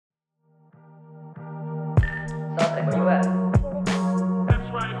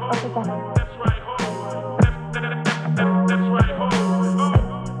Welcome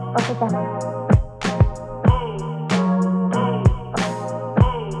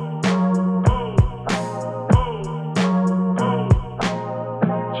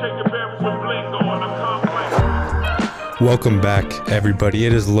back, everybody.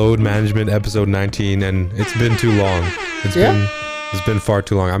 It is Load Management episode 19, and it's been too long. It's been far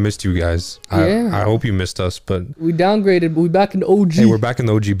too long. I missed you guys. I hope you missed us, but we downgraded, but we're back in the OG. Hey, we're back in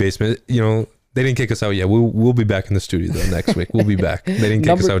the OG basement. You know, they didn't kick us out yet. We'll be back in the studio though next week. We'll be back. They didn't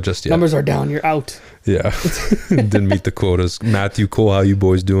kick us out just yet. Numbers are down. You're out. Yeah, didn't meet the quotas. Matthew, Cole, how you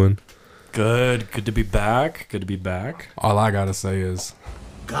boys doing? Good to be back. Good to be back. All I gotta say is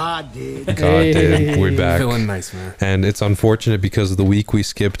God damn, we're back. Feeling nice, man. And it's unfortunate because of the week we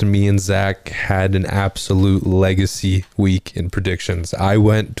skipped. Me and Zach had an absolute legacy week in predictions. I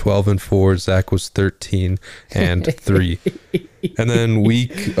went 12-4. Zach was 13-3. And then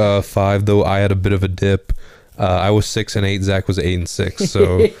week 5, though, I had a bit of a dip. I was 6-8. Zach was 8-6.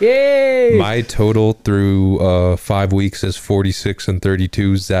 So my total through 5 weeks is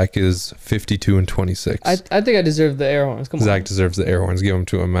 46-32. Zach is 52-26. I think I deserve the air horns. Come on. Zach deserves the air horns. Give them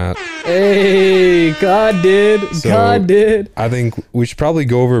to him, Matt. Hey, God did. So, God did. I think we should probably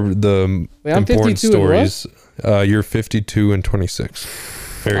go over the important stories. You're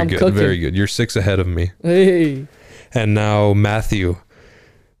 52-26. Very good. Cooking. Very good. You're 6 ahead of me. Hey. And now, Matthew.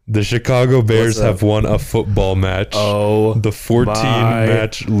 The Chicago Bears have won a football match. Oh, the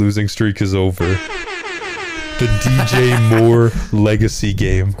 14-match losing streak is over. The DJ Moore legacy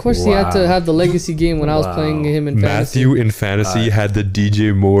game. Of course, he had to have the legacy game when I was playing him in fantasy. Matthew in fantasy had the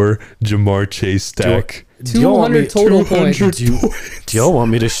DJ Moore Jamar Chase stack. 200 total points. Do y'all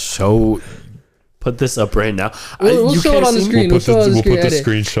want me to put this up right now? We'll show it on the screen. We'll put the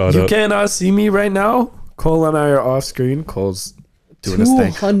screenshot up. You cannot see me right now. Cole and I are off screen. Cole's doing his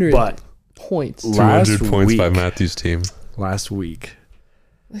thing. 200 but points. 200 points by Matthew's team. Last week.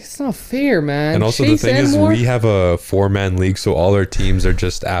 It's not fair, man. And also Chase the thing is, Moore? we have a 4-man league, so all our teams are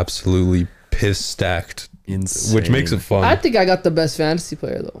just absolutely piss stacked. Insane. Which makes it fun. I think I got the best fantasy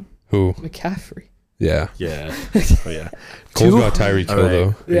player, though. Who? McCaffrey. Yeah. Yeah. Oh, yeah. Cole's got Tyreek Hill,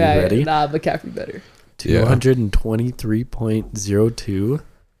 though. Yeah, ready? Nah, McCaffrey better. 223.02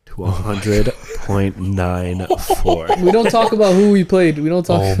 to 100.94. We don't talk about who we played. We don't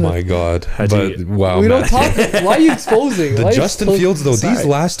talk. Oh my god! But wow, we don't talk. Why are you exposing? Justin Fields though? These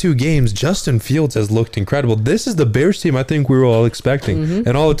last 2 games, Justin Fields has looked incredible. This is the Bears team I think we were all expecting,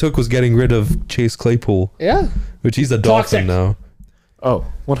 and all it took was getting rid of Chase Claypool. Yeah, which he's a Dolphin now. Oh,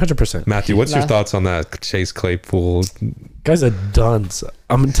 100%. Matthew, what's your thoughts on that Chase Claypool? Guy's a dunce.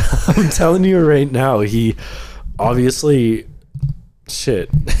 I'm telling you right now. He obviously. Shit.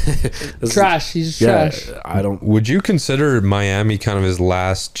 Trash. He's trash. I don't. Would you consider Miami kind of his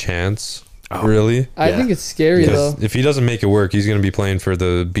last chance? Really? I think it's scary though. If he doesn't make it work, he's going to be playing for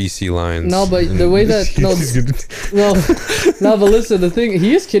the BC Lions. No, but the way that but listen, the thing,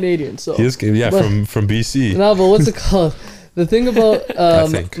 he is Canadian, so he is from BC. No, but what's it called? The thing about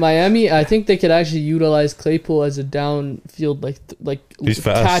Miami, I think they could actually utilize Claypool as a downfield he's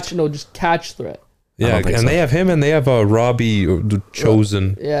fast. just catch threat. Yeah, and they have him, and they have Robbie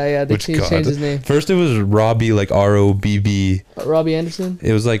Chosen. Yeah, they changed his name. First it was Robbie, like ROBB. Robbie Anderson?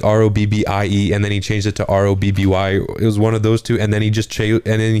 It was like ROBBIE, and then he changed it to ROBBY. It was one of those two, and then he just changed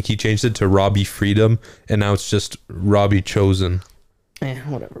it to Robbie Freedom, and now it's just Robbie Chosen.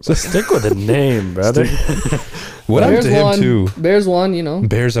 Whatever. So stick with the name, brother. What happened to him too? Bears won, you know.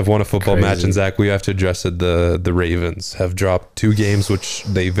 Bears have won a football match, and Zach, we have to address it. The Ravens have dropped 2 games, which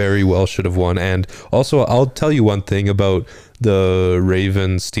they very well should have won. And also, I'll tell you one thing about the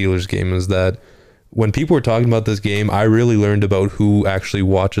Ravens-Steelers game is that when people were talking about this game, I really learned about who actually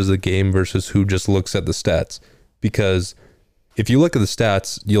watches the game versus who just looks at the stats. Because if you look at the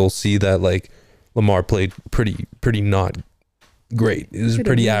stats, you'll see that like Lamar played pretty not great. It was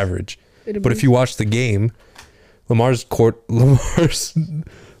pretty average. But if you watch the game, Lamar's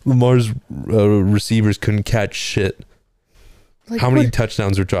receivers couldn't catch shit. Like, how many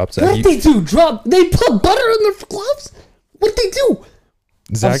touchdowns were dropped? What they do? They put butter in their gloves? What they do?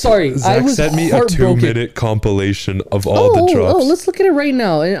 Zach, I'm sorry. Zach sent me a 2-minute compilation of all the drops. Oh, let's look at it right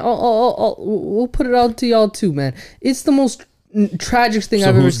now, and we'll put it out to y'all too, man. It's the most tragic thing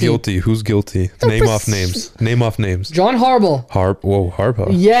I've ever seen. Who's guilty? Name off names. John Harbaugh. Harbaugh.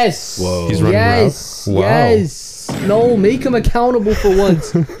 Yes. Whoa. He's running routes. Wow. Yes. No, make him accountable for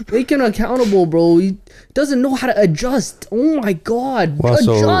once. Make him accountable, bro. He doesn't know how to adjust. Oh my God, Well,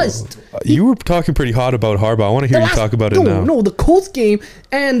 adjust. You were talking pretty hot about Harbaugh. I want to hear you talk about it now. No, the Colts game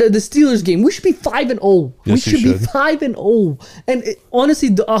and the Steelers game. We should be 5-0. We Yes, you should be should. 5-0. And honestly,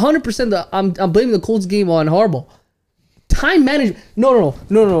 100%. I'm blaming the Colts game on Harbaugh. Time management.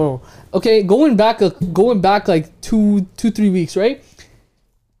 No. Okay, going back like 2-3 weeks, right?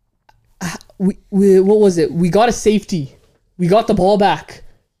 We what was it? We got a safety. We got the ball back.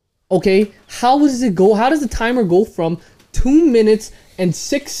 Okay, how does it go? How does the timer go from 2 minutes and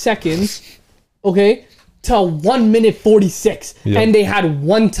 6 seconds, okay, to 1 minute 46? Yeah. And they had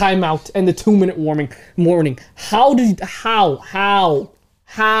one timeout and the 2 minute warning. How?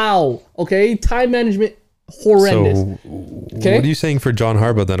 Okay, time management horrendous. So, Okay. what are you saying for John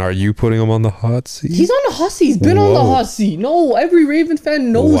Harbaugh then? Are you putting him on the hot seat? He's on the hot seat. He's been on the Whoa. hot seat. No, every Raven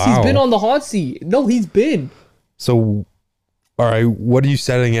fan knows he's Wow. been on the hot seat. No, he's been. So, all right, what are you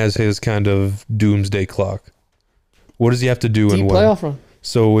setting as his kind of doomsday clock? What does he have to do Deep and when? playoff run.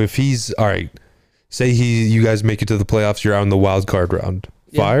 So if he's all right, say you guys make it to the playoffs, you're out in the wild card round.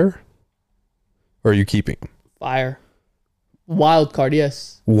 Yeah. Fire? Or are you keeping him? Fire. Wild card,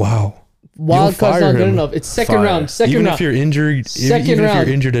 yes. Wow. Wild You'll card's fire not good him. enough. It's second Fire. round. Second Even round. if you're injured, Second even round. if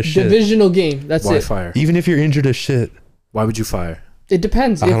you're injured as shit. Divisional game. That's Why it. fire? Even if you're injured as shit. Why would you fire? It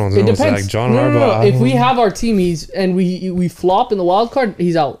depends. I don't It know, depends. Zach. John No. Harbaugh, I If we don't- have our team, and we flop in the wild card,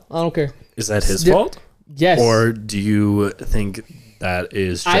 he's out. I don't care. Is that his Di- fault? Yes. Or do you think that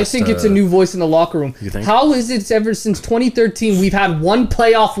is just I think it's a new voice in the locker room. You think? How is it ever since 2013 we've had one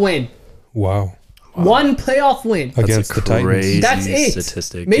playoff win? Wow. One playoff win. That's Against a the Titans. crazy That's it.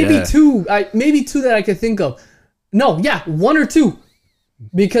 statistic. Maybe Yeah. two. Maybe two that I could think of. No, yeah, one or two.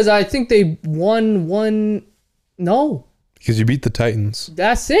 Because I think they won one. No, Because you beat the Titans.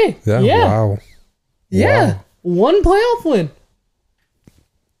 that's it. Yeah. Yeah. Wow. Yeah. Wow. One playoff win.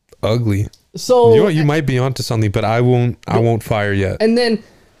 Ugly. So You know what? You might be onto something, but I won't fire yet. and then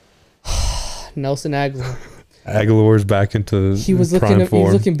Nelson Aguilar. Aguilar's back into He was prime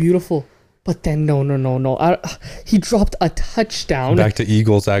form. looking beautiful. But then no. He dropped a touchdown. Back to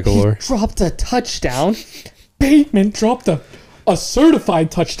Eagles, Aguilar. He dropped a touchdown. Bateman dropped a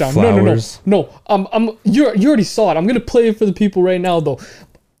certified touchdown. Flowers. No. You already saw it. I'm gonna play it for the people right now though.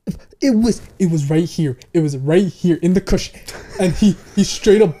 It was right here. It was right here in the cushion, and he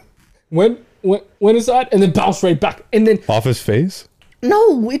straight up went inside and then bounced right back, and then Off his face?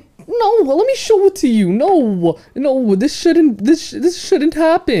 no. Let me show it to you. No, this shouldn't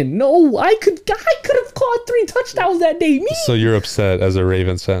happen. No, I could have caught 3 touchdowns that day. Me. So you're upset as a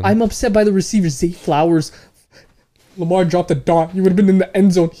Ravens fan. I'm upset by the receiver, Zay Flowers. Lamar dropped a dot. You would have been in the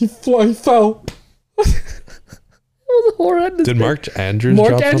end zone. He fell. It was horrendous. Did Mark Andrews Mark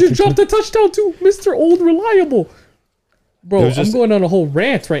drop Andrews something dropped a touchdown too, Mr. Old Reliable. Bro, It was I'm just- going on a whole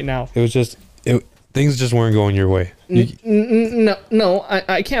rant right now. It was just things just weren't going your way. No,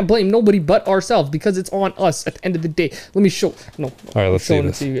 I can't blame nobody but ourselves because it's on us at the end of the day. Let me show. No, All right, let's see showing it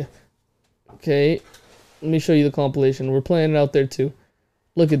this. to you. Okay, let me show you the compilation. We're playing it out there too.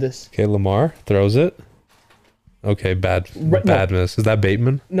 Look at this. Okay, Lamar throws it. Okay, bad Right, no. miss. Is that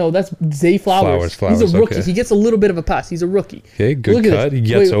Bateman? No, that's Zay Flowers. Flowers, He's a rookie. okay. He gets a little bit of a pass. He's a rookie. Okay, good Look at cut. this. He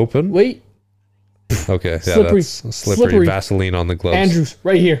gets Wait, open. Wait, Okay, yeah, Slippery. that's slippery. Vaseline on the gloves. Andrews,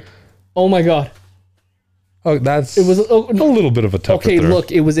 right here. Oh my God. Oh, that's It was a little bit of a tougher okay. throw.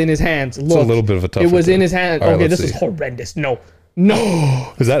 Look, it was in his hands. It's a Look, little bit of a tougher it was throw. in his hands. All right, Okay, let's this is see. horrendous. No,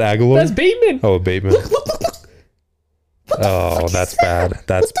 Is that Aguilar? that's Bateman. Oh, Bateman. Oh, that's bad.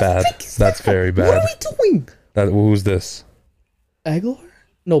 That's bad. That's very What are bad. we doing? Who's this? Aguilar?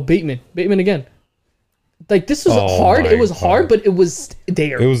 No, Bateman. Bateman again. Like this was Oh hard. my It was hard, God. but it was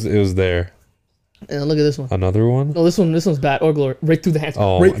there. It was there. And look at this one. Another one? No, this one's bad. Aguilar, right through the hands.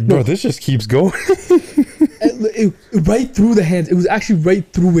 Oh, right, bro, no, this just keeps going. right through the hands. It was actually right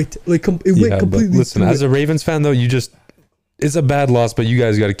through it. Like it went Yeah, but completely. listen, through as it. a Ravens fan though, it's a bad loss, but you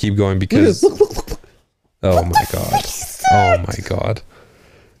guys got to keep going Look at this. because Look. oh my god, oh my god,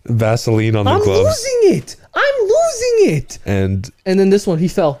 Vaseline on the I'm gloves, losing it. I'm losing it. and And then this one, he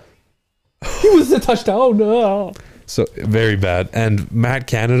fell. He was the touchdown. Oh no. so very bad. And Matt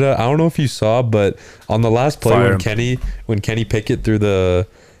Canada, I don't know if you saw, but on the last play Fire when Kenny Pickett threw the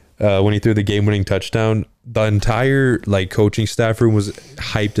when he threw the game-winning touchdown, the entire like coaching staff room was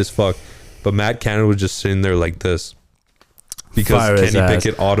hyped as fuck, but Matt Canada was just sitting there like this because Fire his Kenny ass.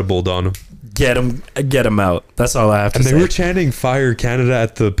 Pickett audibled on him. Get him out. That's all I have to And say. they were chanting "Fire Canada"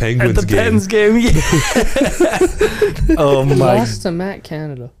 at the At Penguins the game. Pens game. Yeah. Oh my. Lost to Matt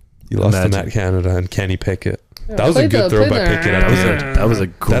Canada. You lost Imagine. to Matt Canada and Kenny Pickett. That was play a good the- throw play by the- Pickett at the end. That was a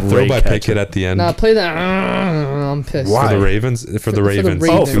great That throw by catch. Pickett at the end. Nah, play that I'm pissed. Why? For the Ravens? For the Ravens.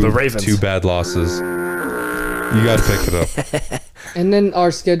 Ravens. Oh, for the Ravens. 2 bad losses. You got to pick it up. And then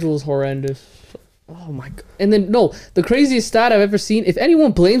our schedule is horrendous. Oh my god. And then no, the craziest stat I've ever seen. If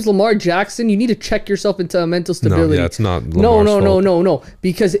anyone blames Lamar Jackson, you need to check yourself into mental stability. No, yeah, it's not No, Lamar's fault. no.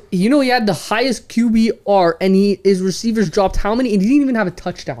 Because he had the highest QBR, and his receivers dropped how many? And he didn't even have a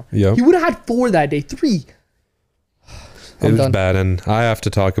touchdown. Yep. He would have had 4 that day. 3. It was bad, and I have to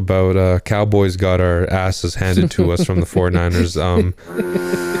talk about Cowboys got our asses handed to us from the 49ers.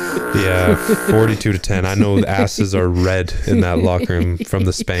 Yeah, 42-10. I know the asses are red in that locker room from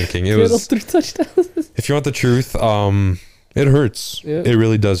the spanking. It was 3 touchdowns. If you want the truth, it hurts. Yeah. It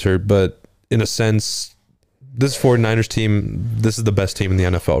really does hurt. But in a sense, this 49ers team, this is the best team in the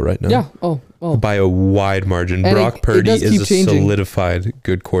NFL right now. Yeah. Oh. By a wide margin. And Brock it Purdy does is keep a changing. solidified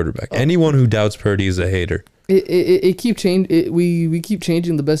good quarterback. Anyone who doubts Purdy is a hater. It keep changing. We keep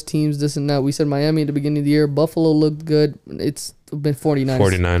changing the best teams. This and that. We said Miami at the beginning of the year. Buffalo looked good. It's been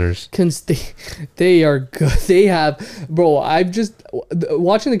 49ers. They are good. They have, bro. I've just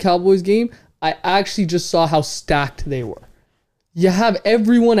watching the Cowboys game. I actually just saw how stacked they were. You have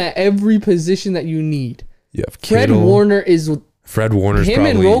everyone at every position that you need. You have Fred Kittle. Fred Warner's him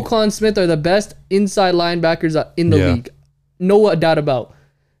probably... and Roquan Smith are the best inside linebackers in the league. No doubt about.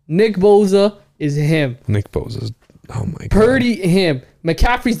 Nick Bosa is him. Nick Bosa. Oh my god. Purdy, him.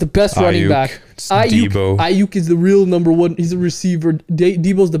 McCaffrey's the best running back. Debo. Ayuk is the real number 1. He's a receiver.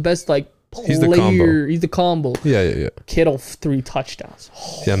 Debo's the best player. He's the combo. He's the combo. Yeah. Kittle 3 touchdowns.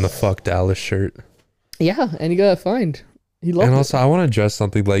 Yeah, and the fuck Dallas shirt. Yeah, and he got fined. He loved And it. also, I want to address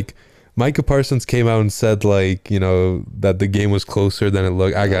something like Micah Parsons came out and said that the game was closer than it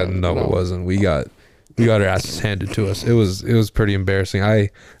looked. No, it wasn't. We got our asses handed to us. It was pretty embarrassing. I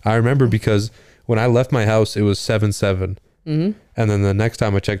remember because when I left my house, it was 7-7. Mm-hmm. And then the next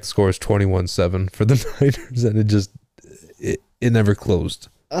time I checked the score, it was 21-7 for the Niners, and it never closed.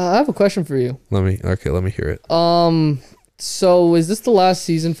 I have a question for you. Let me hear it. So is this the last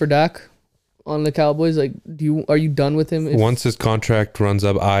season for Dak on the Cowboys? Like, are you done with him? Once his contract runs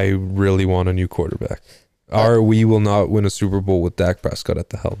up, I really want a new quarterback. We will not win a Super Bowl with Dak Prescott at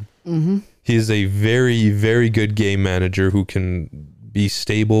the helm. Mm-hmm. He is a very, very good game manager who can be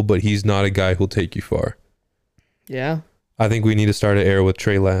stable, but he's not a guy who'll take you far. Yeah. I think we need to start an era with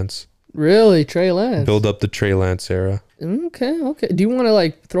Trey Lance. Really, Trey Lance? Build up the Trey Lance era. Okay. Do you want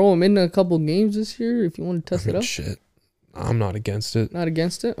to throw him in a couple games this year if you want to test it out? Shit. I'm not against it. Not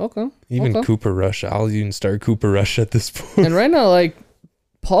against it? Okay. Even Cooper Rush. I'll even start Cooper Rush at this point. And right now,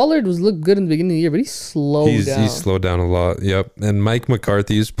 Pollard looked good in the beginning of the year, but he's slowed down. He's slowed down a lot. Yep. And Mike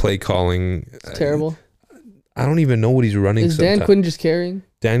McCarthy's play calling. It's terrible. I don't even know what he's running. Is Dan Quinn just carrying?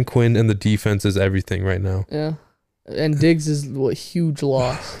 Dan Quinn and the defense is everything right now. Yeah. And Diggs is a huge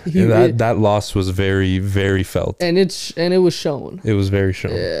loss. That loss was very, very felt. And it was shown. It was very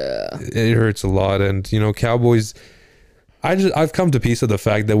shown. Yeah. It hurts a lot. And, Cowboys, I've come to peace with the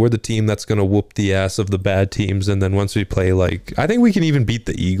fact that we're the team that's going to whoop the ass of the bad teams. And then once we play, I think we can even beat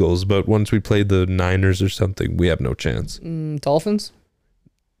the Eagles. But once we play the Niners or something, we have no chance. Dolphins?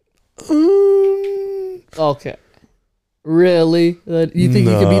 Okay. Really? You think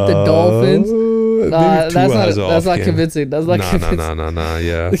you can beat the Dolphins? That's not convincing. That's not convincing. No.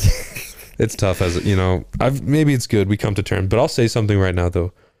 Yeah. It's tough maybe it's good we come to terms. But I'll say something right now,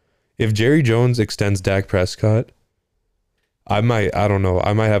 though. If Jerry Jones extends Dak Prescott, I might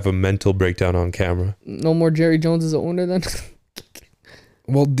have a mental breakdown on camera. No more Jerry Jones as an owner then?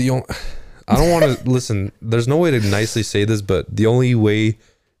 Well, I don't want to listen. There's no way to nicely say this, but the only way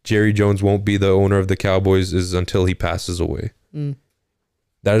Jerry Jones won't be the owner of the Cowboys is until he passes away.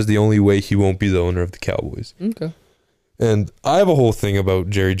 That is the only way he won't be the owner of the Cowboys. Okay. And I have a whole thing about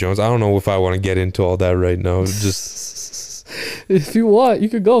Jerry Jones. I don't know if I want to get into all that right now. Just if you want, you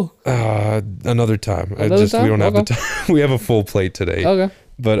could go. Another time. We don't have the time. We have a full plate today. Okay.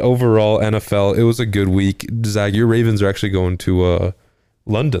 But overall, NFL, it was a good week. Zach, your Ravens are actually going to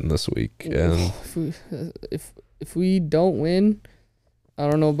London this week, and if we don't win, I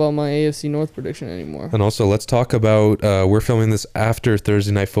don't know about my AFC North prediction anymore. And also, let's talk about, we're filming this after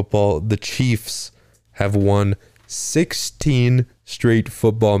Thursday Night Football. The Chiefs have won 16 straight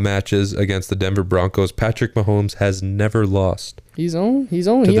football matches against the Denver Broncos. Patrick Mahomes has never lost. He owns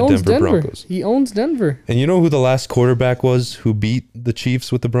Denver. Broncos. He owns Denver. And you know who the last quarterback was who beat the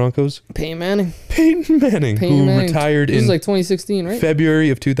Chiefs with the Broncos? Peyton Manning. Peyton Manning, retired This in was 2016, right? February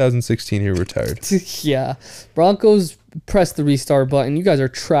of 2016. He retired. Yeah. Broncos press the restart button. You guys are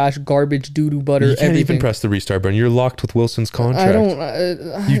trash, garbage, doo-doo butter, You can't everything. even press the restart button. You're locked with Wilson's contract. I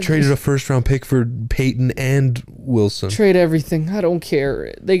don't. You traded a first-round pick for Peyton and Wilson. Trade everything. I don't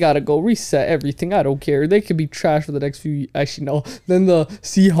care. They gotta go reset everything. I don't care. They could be trash for the next few. Actually, no. Then the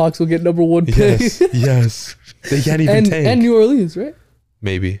Seahawks will get number 1 pick. Yes, yes. They can't even tank. And New Orleans, right?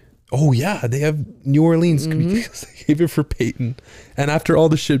 Maybe. Oh yeah, they have New Orleans because they gave it for Peyton. And after all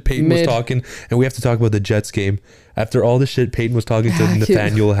the shit Peyton was talking, and we have to talk about the Jets game. After all the shit Peyton was talking to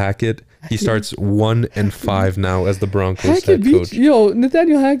Nathaniel Hackett, he starts 1-5 now as the Broncos head coach.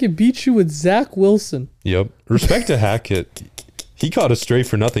 Nathaniel Hackett beat you with Zach Wilson. Yep. Respect to Hackett. He caught a stray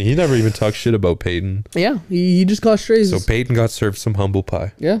for nothing. He never even talked shit about Peyton. Yeah, he just caught strays. So Peyton got served some humble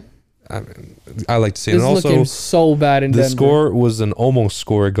pie. Yeah. I like to see it. It's And also, looking so bad in the Denver. score was an almost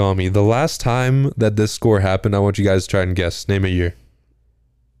scoregami. The last time that this score happened, I want you guys to try and guess. Name a year.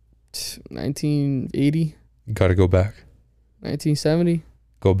 1980, You got to go back. 1970,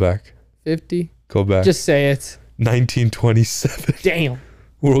 Go back. 50. Go back. Just say it. 1927. Damn.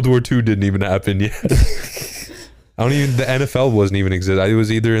 World War II didn't even happen yet. I don't even. The NFL wasn't even exist. It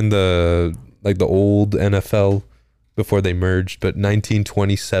was either in the old NFL before they merged, but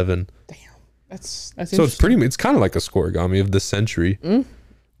 1927. That's So it's kind of like a scoregami of the century.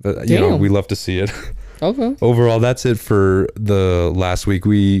 But we love to see it. Okay. Overall, that's it for the last week.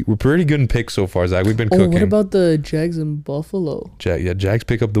 We're pretty good in picks so far, Zach. We've been cooking. What about the Jags and Buffalo? Jags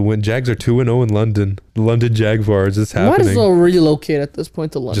pick up the win. Jags are 2-0 in London. The London Jaguars. It's happening. Might as well relocate at this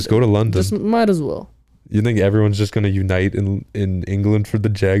point to London. Just go to London. Just might as well. You think everyone's just going to unite in England for the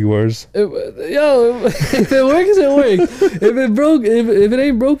Jaguars? If it works, it works. If it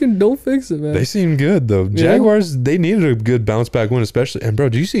ain't broken, don't fix it, man. They seem good though. Jaguars, they needed a good bounce back win, especially. And bro,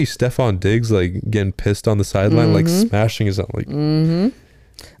 do you see Stephon Diggs getting pissed on the sideline, smashing his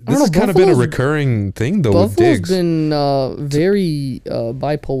This has kind of been a recurring thing though with Diggs. Been very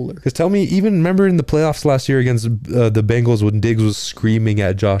bipolar. Because tell me, even remember in the playoffs last year against the Bengals when Diggs was screaming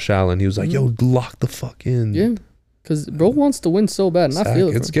at Josh Allen, he was like, "Yo, lock the fuck in." Yeah, because bro wants to win so bad, and I feel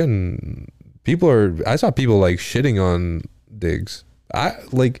it. It's getting I saw people shitting on Diggs.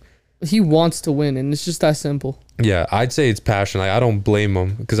 He wants to win, and it's just that simple. Yeah, I'd say it's passion. I don't blame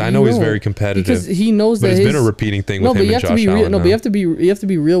him because I know he's very competitive. Because he knows but that it's been a repeating thing with him and Josh Allen. But you have to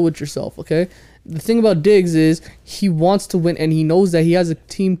be real with yourself, okay? The thing about Diggs is he wants to win, and he knows that he has a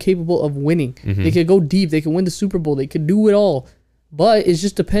team capable of winning. They could go deep. They could win the Super Bowl. They could do it all. But it's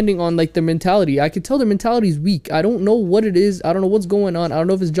just depending on their mentality. I could tell their mentality is weak. I don't know what it is. I don't know what's going on. I don't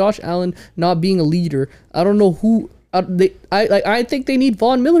know if it's Josh Allen not being a leader. I don't know who. I think they need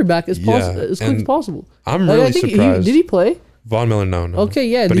Von Miller back as quick as possible. I'm really surprised. Did he play? Von Miller, no. Okay,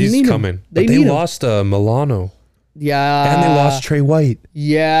 yeah, but he's coming. But they lost Milano. Yeah, and they lost Trey White.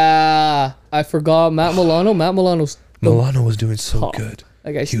 Yeah, I forgot Matt Milano. Milano was doing so good.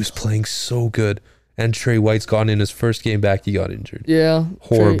 He was playing so good. And Trey White's gone in his first game back. He got injured. Yeah,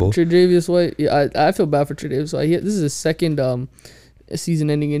 horrible. Tre'Davious White. Yeah, I feel bad for Tre'Davious White. This is his second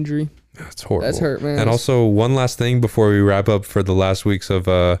season-ending injury. That's horrible. That's hurt, man. And also, one last thing before we wrap up for the last weeks of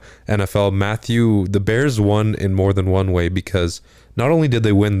NFL. Matthew, the Bears won in more than one way because not only did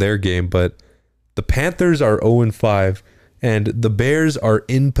they win their game, but the Panthers are 0-5, and the Bears are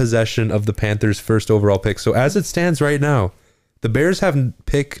in possession of the Panthers' first overall pick. So as it stands right now, the Bears have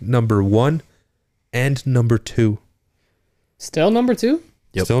pick number 1 and number 2. Still number 2?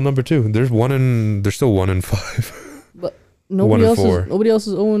 Yep. Still number 2. They're still 1-5. Nobody else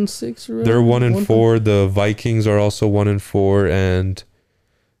is 0-6 or they're 1-4. The Vikings are also 1-4, and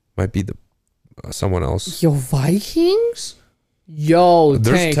might be someone else. Yo, Vikings? Yo,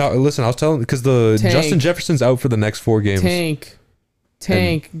 Tank. Listen, I was telling because the Justin Jefferson's out for the next 4 games.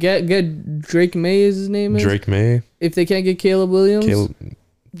 Tank. Get Drake May is his name. Drake May. If they can't get Caleb Williams.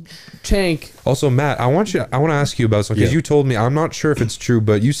 Tank. Also, Matt, I want to ask you about something because you told me, I'm not sure if it's true,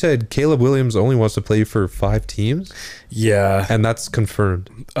 but you said Caleb Williams only wants to play for 5 teams. Yeah, and that's confirmed.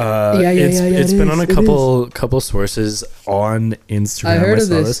 It's been on a couple sources on Instagram. I heard of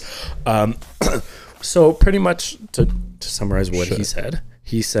this. So pretty much to summarize what he said.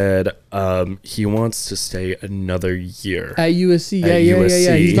 He said he wants to stay another year at USC. Yeah.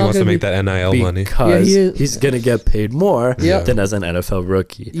 He wants to make that NIL money because he's going to get paid more than as an NFL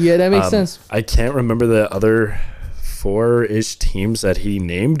rookie. Yeah, that makes sense. I can't remember the other 4-ish teams that he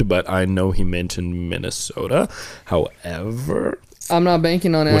named, but I know he mentioned Minnesota. However, I'm not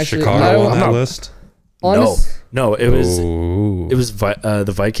banking on it. Was Chicago on that list? No, it was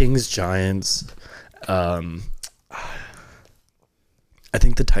the Vikings, Giants. I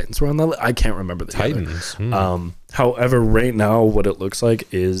think the Titans were on that list. I can't remember the Titans. However, right now, what it looks like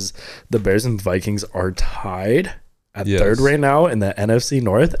is the Bears and Vikings are tied at Yes. third right now in the NFC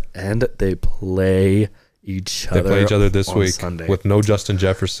North, and they play each They other. play each other this on week Sunday. with no Justin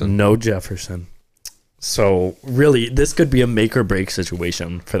Jefferson. No Jefferson. So really, this could be a make or break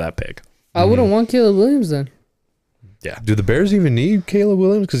situation for that pick. I wouldn't want Caleb Williams then. Do the Bears even need Caleb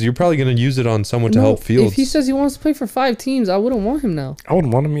Williams? Because you're probably going to use it on someone to No, help Fields. If he says he wants to play for 5 teams, I wouldn't want him now. I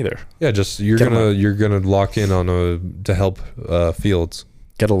wouldn't want him either. Yeah, just you're Get him gonna lock in on to help Fields.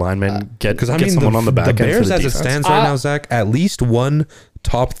 Get a lineman. Get Because I get mean, someone on the back the end Bears for the as defense. it stands right now, Zach, at least one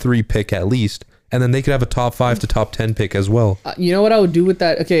top 3 pick at least, and then they could have a top 5 to top 10 pick as well. You know what I would do with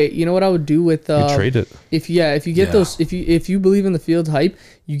that? Okay, you know what I would do with You trade it. if you get those if you believe in the Fields hype,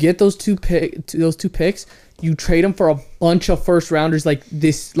 you get those two picks. You trade them for a bunch of first rounders like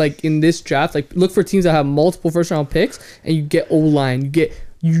in this draft. Like look for teams that have multiple first round picks, and you get O line.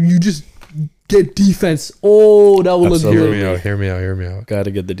 You just get defense. Oh, that would look Absolutely. good. Hear me out. Got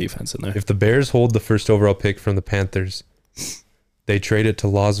to get the defense in there. If the Bears hold the first overall pick from the Panthers, they trade it to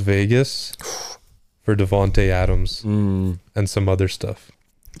Las Vegas for Devontae Adams and some other stuff.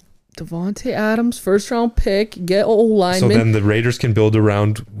 Devontae Adams, first round pick. Get O lineman. So then the Raiders can build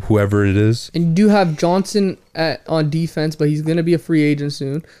around whoever it is. And you do have Johnson on defense, but he's gonna be a free agent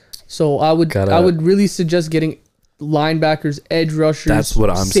soon. So I would really suggest getting linebackers, edge rushers. That's what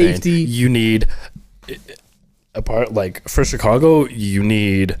I'm safety. saying. You need for Chicago, you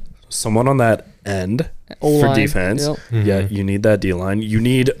need someone on that end for O-line. defense. Yep. Yeah, you need that D line. You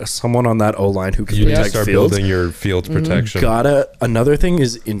need someone on that O line who can You need to protect start Fields. building your Fields protection. Another thing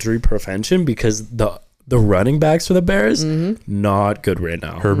is injury prevention, because the running backs for the Bears not good right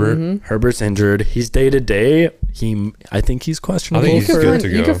now. Herbert's injured. He's day to day. I think he's questionable. I think he's good to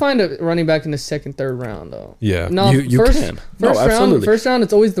You go. can find a running back in the second, third round though. Yeah. No, You first, can. First absolutely. First round,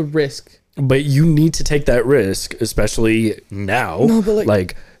 it's always the risk. But you need to take that risk, especially now. No, but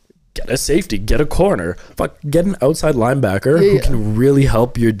like get a safety, get a corner, get an outside linebacker Yeah, who yeah. can really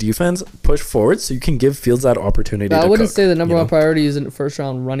help your defense push forward, so you can give Fields that opportunity. But to I wouldn't cook, say the number you one know? priority is a first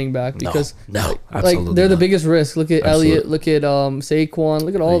round running back because no, like absolutely they're the not. biggest risk. Look at Absolutely. Elliott. Look at Saquon.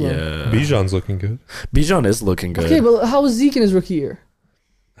 Look at all of them. Yeah, Bijan's looking good. Bijan is looking good. Okay, but how was Zeke in his rookie year?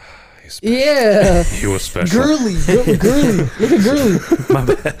 He's special. Yeah, He was special. Gurley. Gurley. Look at Gurley. My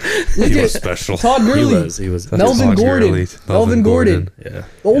bad. Look He at was special. Todd He Gurley. was. Melvin Todd Gordon. Gurley. Melvin Gordon. Yeah.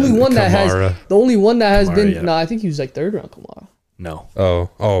 The only one that Kamara. has Kamara, been. yeah. No, I think he was like third round Kamara. No.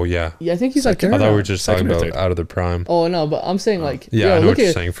 Oh yeah. Yeah, I think he's like Second? third I thought we were round. just Second talking or about third? out of the prime. Oh no, but I'm saying like Yeah, I know look what you're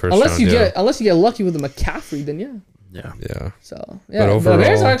at- saying. First unless round, you yeah. get lucky with a McCaffrey, then yeah. Yeah. Yeah. So yeah, But the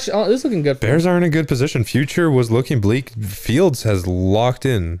Bears overall- are actually this is looking good. For Bears are in a good position. Future was looking bleak. Fields has locked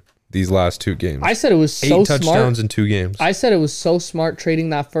in these last 2 games. I said it was 8 so touchdowns smart. in 2 games. I said it was so smart trading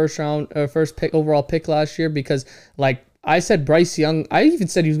that first pick overall pick last year because like I said Bryce Young. I even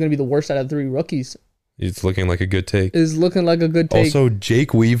said he was going to be the worst out of 3 rookies. It's looking like a good take. Is looking like a good take. Also,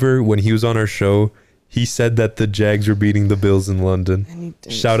 Jake Weaver, when he was on our show, he said that the Jags were beating the Bills in London.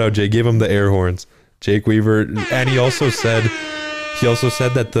 Shout out, Jake. Give him the air horns. Jake Weaver. And he also said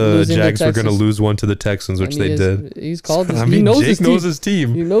that the Losing to Jags were going to Texas. lose one to the Texans, which And they did. He's called. I he mean, knows Jake his knows team. his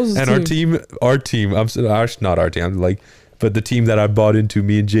team. He knows his And team. our team, not our team, but the team that I bought into,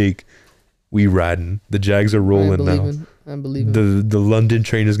 me and Jake, we riding. The Jags are rolling now. I'm believing. The London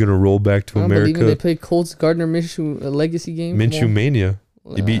train is going to roll back to I'm believing. They America. played Colts Gardner Minshew, a legacy game. Minshew Mania.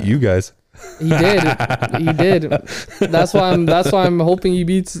 He beat you guys. He did. He did. That's why I'm hoping he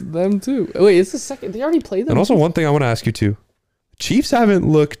beats them too. Wait, it's the second. They already played them. And also, one thing I want to ask you too: Chiefs haven't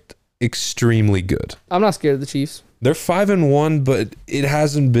looked extremely good. I'm not scared of the Chiefs. They're 5-1, but it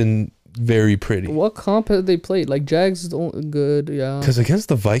hasn't been very pretty. What comp have they played? Like Jags is good. Yeah. Because against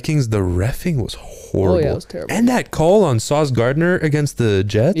the Vikings, the reffing was horrible. Oh yeah, it was terrible. And that call on Sauce Gardner against the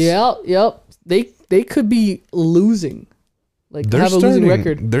Jets. Yeah. Yep. They could be losing. Like They're have a losing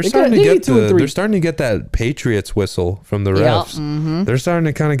record. They're They starting could- to they get need 2 and 3. They're starting to get that Patriots whistle from the Yeah. refs. Mm-hmm. They're starting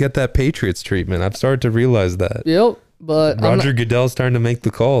to kind of get that Patriots treatment. I've started to realize that. Yep. But Roger Goodell's starting to make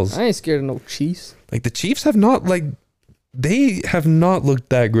the calls. I ain't scared of no Chiefs. Like the Chiefs have not they have not looked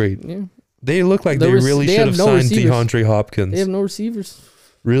that great. Yeah. They look like The they rec- really they should have have no signed receivers. DeAndre Hopkins. They have no receivers.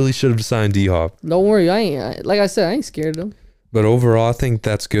 Really should have signed D-Hop. Don't worry. Like I said, I ain't scared of them. But overall, I think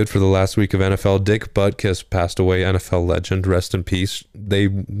that's good for the last week of NFL. Dick Butkus passed away, NFL legend. Rest in peace.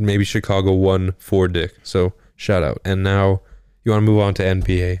 Maybe Chicago won for Dick. So shout out. And now you want to move on to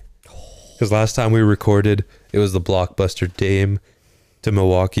NBA. Because last time we recorded, it was the blockbuster Dame to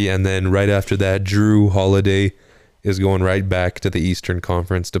Milwaukee. And then right after that, Drew Holiday is going right back to the Eastern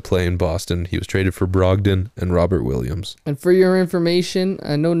Conference to play in Boston. He was traded for Brogdon and Robert Williams. And for your information,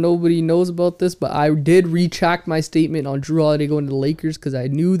 I know nobody knows about this, but I did retract my statement on Drew Holiday going to the Lakers because I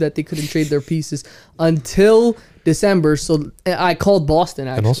knew that they couldn't trade their pieces until December. So I called Boston,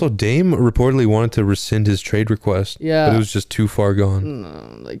 actually. And also, Dame reportedly wanted to rescind his trade request. Yeah. But it was just too far gone.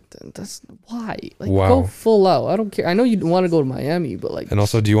 No, like, that's why. Like, Wow. go full out. I don't care. I know you want to go to Miami, but like. And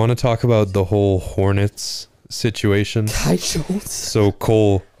also, do you want to talk about the whole Hornets situation? Kai Jones. So,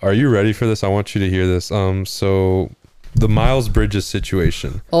 Cole, are you ready for this? I want you to hear this. So the Miles Bridges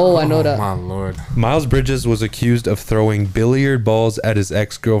situation. Oh, I know that. My lord. Miles Bridges was accused of throwing billiard balls at his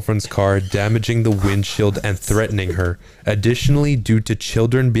ex-girlfriend's car, damaging the windshield and threatening her. Additionally, due to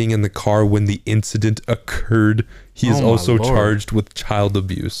children being in the car when the incident occurred, he is Oh my also Lord. charged with child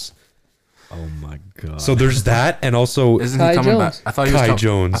abuse. Oh my god. So there's that, and also Isn't Kai he coming Jones. back? I thought he was Kai coming.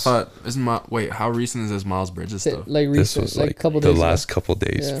 Jones. I thought wait, how recent is this Miles Bridges stuff? Like this recent, was like like a couple the days last couple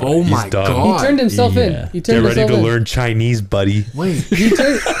days. Yeah. Oh He's my done. God. He turned himself in. Yeah. He turned Get ready himself to in. learn Chinese, buddy. Wait,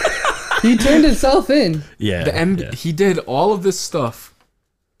 He turned himself in. yeah. he did all of this stuff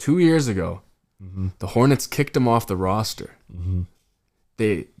 2 years ago. The Hornets kicked him off the roster.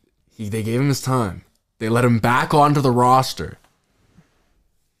 They gave him his time. They let him back onto the roster.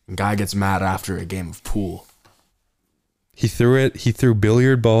 And guy gets mad after a game of pool. He threw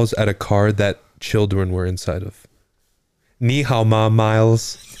billiard balls at a car that children were inside of. Ni hao ma,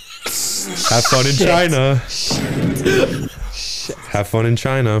 Miles. Have fun in China. Have fun in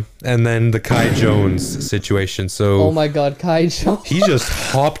China. And then the Kai Jones situation. So Oh my God, Kai Jones. he just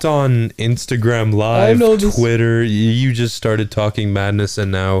hopped on Instagram I Live, know this. Twitter. You just started talking madness,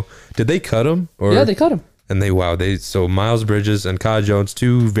 and now did they cut him? Or Yeah, they cut him. and so Miles Bridges and Kai Jones,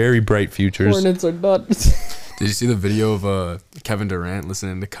 two very bright futures. Hornets are not. Did you see the video of Kevin Durant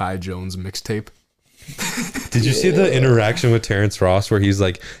listening to Kai Jones mixtape? Did you see the interaction with Terrence Ross where he's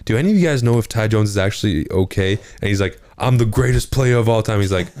like, do any of you guys know if Ty Jones is actually okay? And he's like, I'm the greatest player of all time.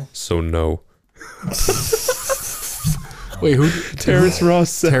 He's like, so no. Wait, who? Terrence Ross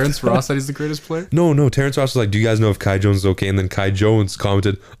said Terrence Ross said he's the greatest player? No, Terrence Ross was like, do you guys know if Kai Jones is okay? And then Kai Jones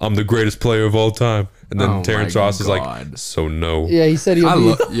commented, I'm the greatest player of all time. And then Oh Terrence my Ross is like, God. so no. Yeah, he said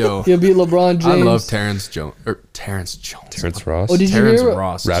he'll beat LeBron James. I love Terrence Jones. Terrence Ross? Oh, did you Terrence hear?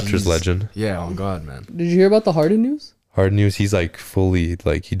 Ross. Raptors Jeez. legend. Yeah, oh God, man. Did you hear about the Harden news? Hard news, he's like fully,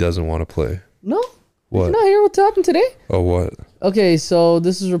 like he doesn't want to play. No. What? Did you not hear what happened today? Oh, what? Okay, so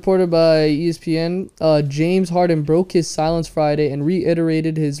this is reported by ESPN. James Harden broke his silence Friday and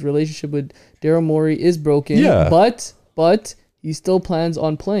reiterated his relationship with Daryl Morey is broken. Yeah. But he still plans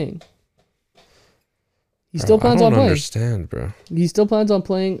on playing. He still plans I on don't playing. understand, bro. He still plans on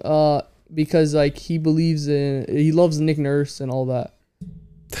playing because like he loves Nick Nurse and all that.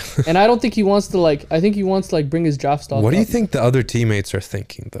 And I don't think he wants to I think he wants to bring his draft stock What do you up. think the other teammates are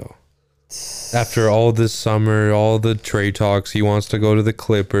thinking, though? After all this summer, all the trade talks, he wants to go to the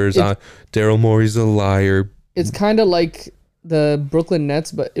Clippers. Daryl Morey's a liar. It's kind of like the Brooklyn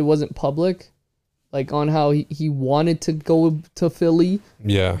Nets, but it wasn't public. Like on how he wanted to go to Philly,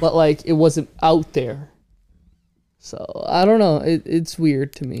 Yeah. but it wasn't out there. So I don't know. It's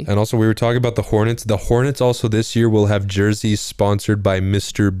weird to me. And also, we were talking about the Hornets. The Hornets also this year will have jerseys sponsored by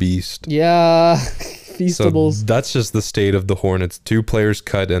Mr. Beast. Yeah, So Feastables. that's just the state of the Hornets. 2 players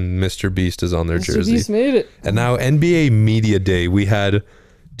cut and Mr. Beast is on their Mr. jersey. Beast made it. And now NBA Media Day, we had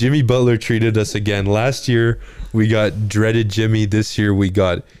Jimmy Butler treated us again. Last year we got dreaded Jimmy. This year we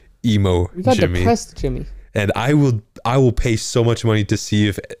got emo We got Jimmy. depressed Jimmy. And I will pay so much money to see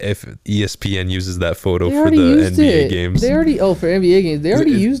if ESPN uses that photo They for already the used NBA it. games. For NBA games. They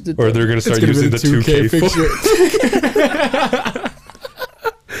already used it. Or they're going to start using the 2K photo.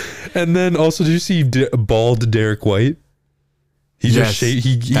 And then also, did you see bald Derek White? He just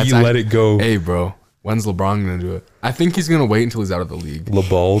he let it go. Hey, bro. When's LeBron going to do it? I think he's going to wait until he's out of the league.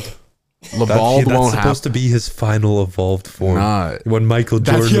 LeBald. LeBald That's won't supposed to happen. be his final evolved form. Nah. When Michael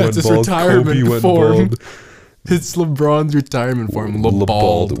Jordan That's went his bald, retirement Kobe went form. bald. It's LeBron's retirement form.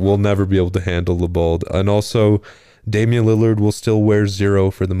 LeBald. We'll never be able to handle LeBald. And also, Damian Lillard will still wear 0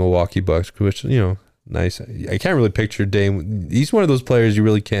 for the Milwaukee Bucks, which, nice. I can't really picture Dame. He's one of those players you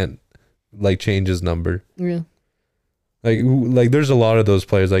really can't, change his number. Yeah. Like there's a lot of those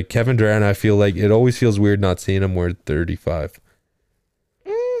players. Like Kevin Durant, I feel like it always feels weird not seeing him wear 35.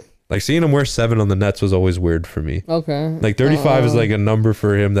 Like seeing him wear 7 on the Nets was always weird for me. Okay. 35 is a number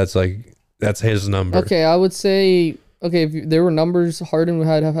for him that's his number. Okay, I would say if there were numbers, Harden would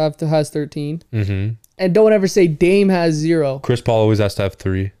has 13. Mm-hmm. And don't ever say Dame has 0. Chris Paul always has to have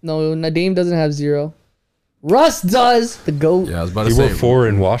 3. No, Dame doesn't have 0. Russ does. The GOAT. Yeah, I was about to He say. went 4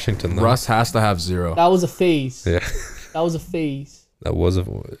 in Washington, though. Russ has to have 0. That was a phase. Yeah. That was a phase. That was a...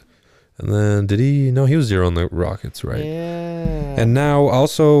 And then, did he... No, he was 0 on the Rockets, right? Yeah. And now,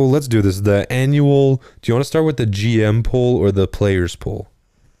 also, let's do this. The annual... Do you want to start with the GM poll or the players poll?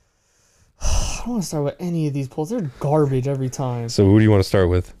 don't want to start with any of these polls. They're garbage every time. So who do you want to start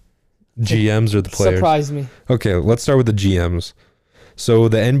with? GMs or the players? Surprise me. Okay, let's start with the GMs. So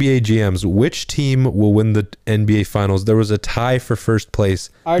the NBA GMs, which team will win the NBA Finals? There was a tie for first place.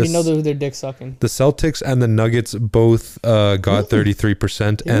 I already know who their dick sucking. The Celtics and the Nuggets both got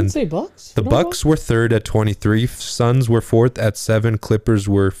 33%. They didn't say Bucks? The Bucks were third at 23. Suns were fourth at 7. Clippers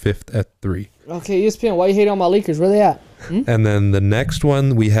were fifth at 3. Okay, ESPN, why you hate on my Lakers? Where they at? And then the next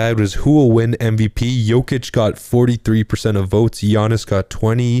one we had was who will win MVP. Jokic got 43% of votes. Giannis got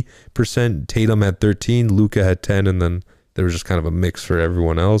 20%. Tatum had 13. Luka had 10. And then there was just kind of a mix for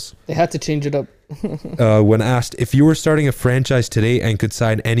everyone else. They had to change it up. When asked if you were starting a franchise today and could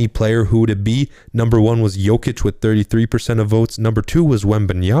sign any player, who would it be? Number 1 was Jokic with 33% of votes. Number 2 was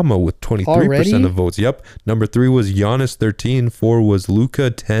Wembanyama with 23% of votes. Yep. Number 3 was Giannis, 13. 4 was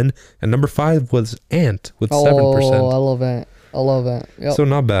Luka, 10. And number 5 was Ant with 7%. Oh, I love that. I love that. Yep. So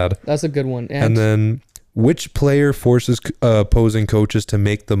not bad. That's a good one. And then which player forces opposing coaches to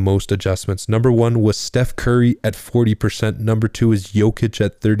make the most adjustments? Number 1 was Steph Curry at 40%. Number 2 is Jokic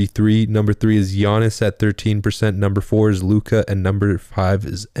at 33%. Number 3 is Giannis at 13%. Number 4 is Luka. And number 5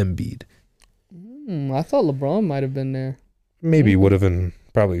 is Embiid. I thought LeBron might have been there. Maybe would have been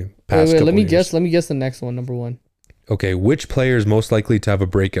probably past. Wait, let me guess. Let me guess the next one. Number 1. Okay, which player is most likely to have a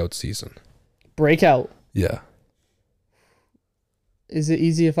breakout season? Breakout. Yeah. Is it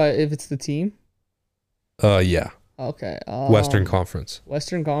easy if it's the team? Yeah. Okay. Western Conference.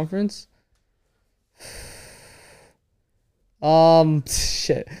 Western Conference.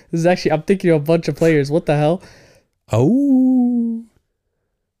 Shit. This is actually. I'm thinking of a bunch of players. What the hell? Oh.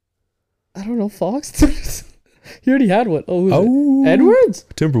 I don't know. Fox. He already had one. Oh. Edwards.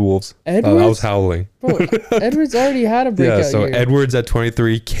 Timberwolves. Edwards. I was howling. Bro, Edwards already had a breakout. Yeah. So year. Edwards at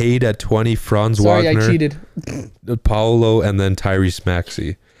 23, Cade at 20, Franz Wagner. Sorry, I cheated. Pavle, and then Tyrese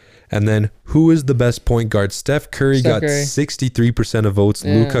Maxey. And then who is the best point guard? Steph Curry got 63% of votes.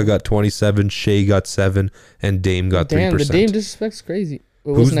 Yeah. Luka got 27. Shea got 7. And Dame got 3%. Damn, the Dame disrespect's crazy.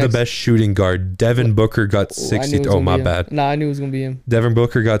 Who's the best shooting guard? Devin Booker got 60. Oh, my bad. Nah, I knew it was going to be him. Devin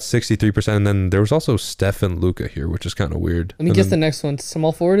Booker got 63%. And then there was also Steph and Luka here, which is kind of weird. Let me guess the next one.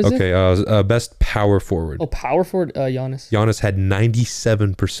 Small forward, is it? Okay, best power forward. Oh, power forward? Giannis. Giannis had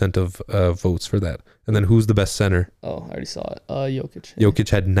 97% of votes for that. And then who's the best center? Oh, I already saw it. Jokic. Jokic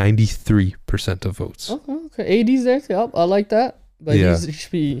had 93% of votes. Oh, okay. AD's there. Yep, I like that. But he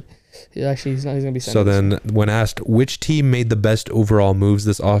should be... Actually, he's going to be center. So then when asked which team made the best overall moves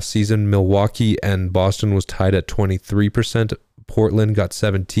this offseason, Milwaukee and Boston was tied at 23%. Portland got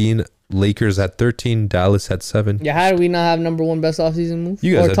 17. Lakers at 13. Dallas had 7. Yeah, how do we not have number 1 best offseason move?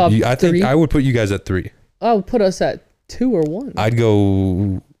 You guys, I think I would put you guys at 3. I would put us at 2 or 1. I'd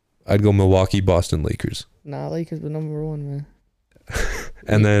go Milwaukee, Boston, Lakers. Nah, Lakers were number 1, man.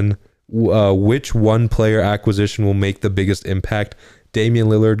 And then which one player acquisition will make the biggest impact? Damian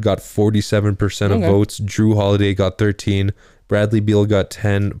Lillard got 47% of votes. Drew Holiday got 13. Bradley Beal got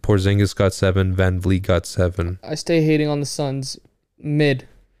 10. Porzingis got 7. Van Vliet got 7. I stay hating on the Suns. Mid.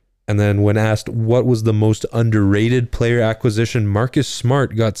 And then when asked what was the most underrated player acquisition, Marcus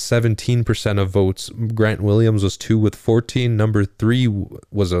Smart got 17% of votes. Grant Williams was 2 with 14. Number 3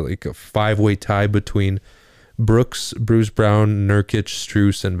 was a 5-way tie between Brooks, Bruce Brown, Nurkic,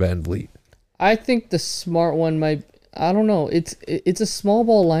 Strus, and Van Vliet. I think the Smart one might... I don't know. It's a small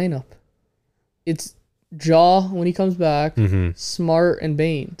ball lineup. It's Jaw when he comes back, Smart, and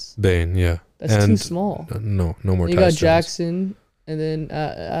Baines. Bain, yeah. That's too small. No more. You got Jackson and then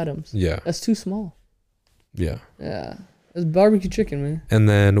Adams. Yeah. That's too small. Yeah. Yeah. That's barbecue chicken, man. And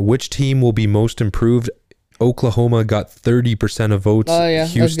then which team will be most improved? Oklahoma got 30% of votes. Oh, yeah.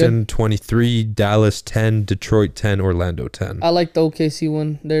 Houston 23, Dallas 10, Detroit 10, Orlando 10. I like the OKC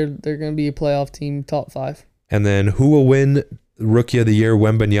one. They're going to be a playoff team, top 5. And then who will win Rookie of the Year?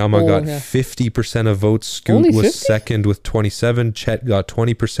 Wembanyama got 50% of votes. Scoot was second with 27. Chet got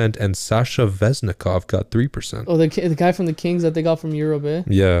 20%. And Sasha Vesnikov got 3%. Oh, the guy from the Kings that they got from Europe, eh?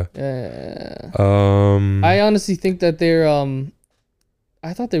 Yeah. I honestly think that they're...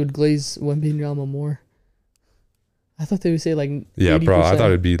 I thought they would glaze Wembanyama more. I thought they would say like 80%. Bro. I thought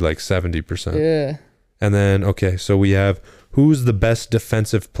it'd be like 70%. Yeah. And then, okay, so we have who's the best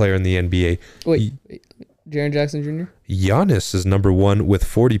defensive player in the NBA? Wait. Jaren Jackson Jr.? Giannis is number 1 with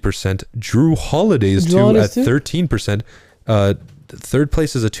 40%. Drew Holiday is 2 at 13%. Third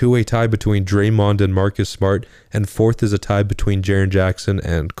place is a 2-way tie between Draymond and Marcus Smart. And fourth is a tie between Jaren Jackson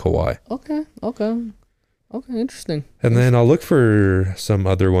and Kawhi. Okay, interesting. And then I'll look for some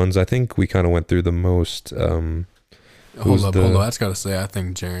other ones. I think we kind of went through the most. Hold up. I just got to say, I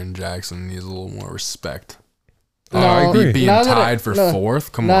think Jaren Jackson needs a little more respect. Being Now that tied for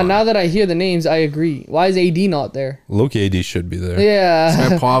fourth? Come Now, on. now that I hear the names, I agree. Why is AD not there? Loki AD should be there. Yeah. This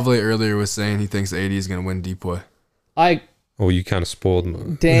guy Pavle earlier was saying he thinks AD is going to win Depoy. Oh, you kind of spoiled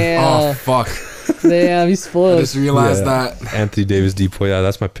me. Damn. Oh, fuck. Damn, he I spoiled. just realized that. Anthony Davis Depoy. Yeah,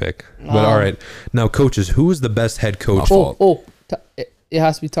 that's my pick. But all right. Now, coaches, who is the best head coach? It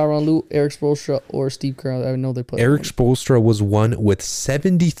has to be Tyronn Lue, Eric Spoelstra, or Steve Kerr. I know they put Eric Spoelstra was 1 with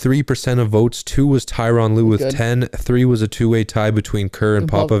 73% of votes. 2 was Tyronn Lue with 10. 3 was a two-way tie between Kerr and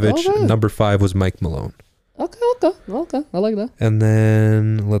Popovich. Okay. Number 5 was Mike Malone. Okay. I like that. And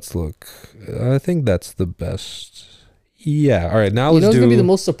then let's look. I think that's the best. Yeah. All right. Now You let's know who's do. going to be the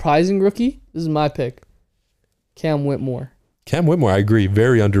most surprising rookie? This is my pick. Cam Whitmore. Cam Whitmore. I agree.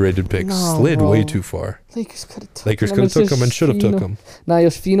 Very underrated pick. No, Slid bro. way too far. Lakers could have took Lakers him. could have took him and should have took him. Now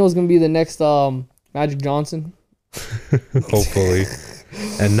Yoshino is going to be the next Magic Johnson. Hopefully.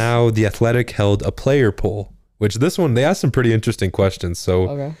 And now The Athletic held a player poll, which this one, they asked some pretty interesting questions. So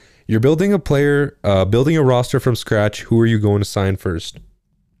Okay. you're building a roster from scratch. Who are you going to sign first?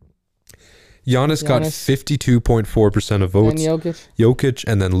 Giannis got 52.4% of votes. And Jokic. Jokic,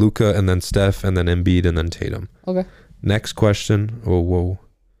 and then Luka, and then Steph, and then Embiid, and then Tatum. Okay. Next question. Oh, whoa.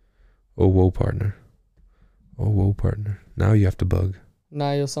 Oh, whoa, partner. Oh, whoa, partner. Now you have to bug.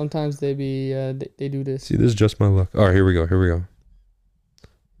 Nah, sometimes they do this. See, this is just my luck. All right, here we go.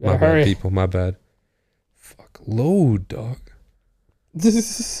 My hurry. bad, people. My bad. Fuck. Load, dog.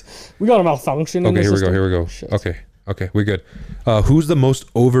 We got a malfunction. Okay, in the here system. we go. Shit. Okay, we're good. Who's the most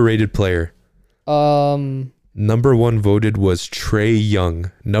overrated player? Number 1 voted was Trae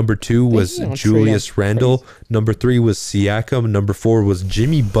Young. Number 2 was Trae Young. Julius Randle. Number 3 was Siakam. Number 4 was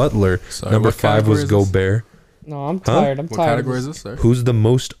Jimmy Butler. Sorry, Number what 5 was category is this? Gobert. No, I'm tired. I'm What tired. category is this, sir? Who's the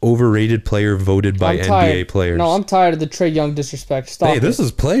most overrated player voted by I'm NBA tired. players? No, I'm tired of the Trae Young disrespect. Stop. Hey, this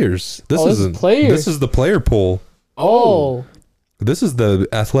is players. This isn't players. This is the player poll. Oh, This is the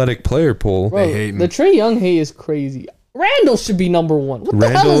athletic player poll. bro, They hate me. the Trae Young hate is crazy. Randall should be number 1. What the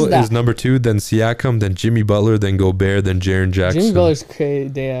hell Randall is that? is number 2, then Siakam, then Jimmy Butler, then Gobert, then Jaren Jackson. Jimmy Butler's crazy.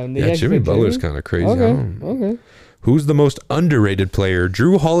 Damn. Yeah, Jimmy Butler's kind of crazy. I don't know. Okay. Who's the most underrated player?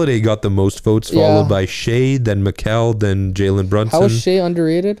 Drew Holiday got the most votes, followed by Shea, then Mikal, then Jalen Brunson. How is Shea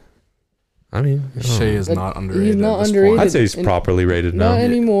underrated? I mean, Shea is not underrated. He's not at this underrated. point. I'd say he's properly rated now. Not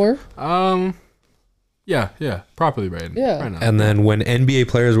anymore. Yeah, properly rated. Yeah. Right now. And then when NBA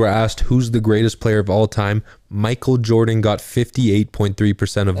players were asked who's the greatest player of all time, Michael Jordan got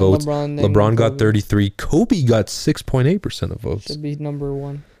 58.3% of votes. LeBron got 33. Kobe got 6.8% of votes. Should be number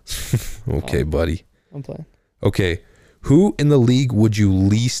 1. Okay, buddy. I'm playing. Okay. Who in the league would you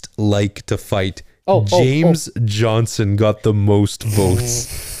least like to fight? James Johnson got the most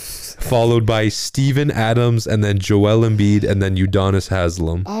votes, followed by Steven Adams, and then Joel Embiid, and then Udonis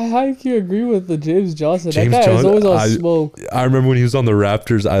Haslem. I highly agree with the James Johnson. James That guy is always on I- smoke. I remember when he was on the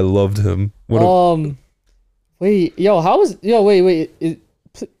Raptors, I loved him. Wait,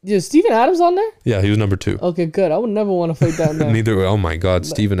 is Steven Adams on there? Yeah, he was number 2. Okay, good. I would never want to fight that man. Neither. Oh my God,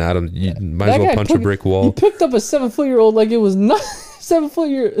 Steven Adams. You might That as well guy punch a brick He wall. picked up a 7-foot-year-old like it was not 7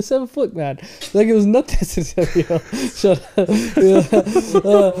 foot man. Like it was nothing. Shut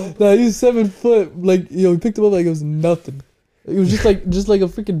up. No, he's 7 foot. Like he picked him up like it was nothing. It was just like a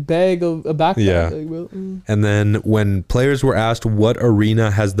freaking bag of a backpack. Yeah. Like, well, And then when players were asked what arena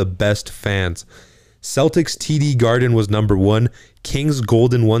has the best fans, Celtics TD Garden was number 1. Kings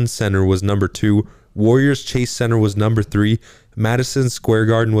Golden One Center was number 2. Warriors Chase Center was number 3. Madison Square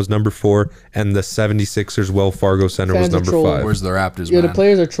Garden was number 4. And the 76ers Wells Fargo Center Fans was are number trolling. 5. Where's the Raptors, yeah, man? the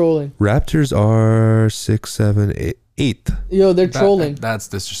players are trolling. Raptors are 6, 7, 8th. Yo, they're trolling. That's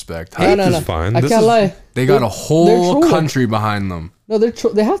disrespect. Eighth No. is fine. I This can't is- lie. They got a They're whole trolling. country behind them, No, they have to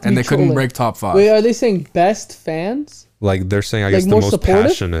and be they couldn't trolling. break top 5. Wait, are they saying best fans? Like they're saying, I Like guess the more most supportive?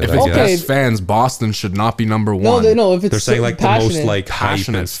 passionate. If I it's guess. Okay. best fans, Boston should not be number 1. No, if it's They're saying like the passionate. most like hype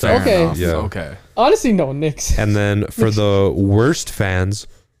Passionate, and fair stuff. Okay. enough. Yeah. Okay. Honestly, no, Knicks. And then for the worst fans,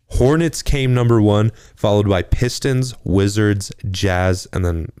 Hornets came number 1, followed by Pistons, Wizards, Jazz, and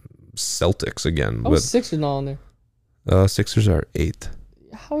then Celtics again. How was Sixers not on there? But Sixers are 8th.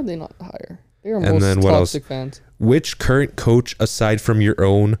 How are they not higher? They are And most then what else? toxic fans. Which current coach, aside from your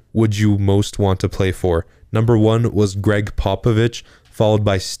own, would you most want to play for? Number 1 was Greg Popovich, followed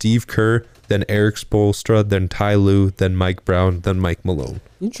by Steve Kerr, then Eric Spoelstra, then Ty Lue, then Mike Brown, then Mike Malone.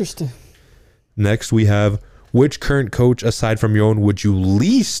 Interesting. Next, we have which current coach, aside from your own, would you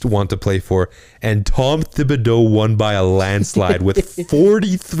least want to play for? And Tom Thibodeau won by a landslide with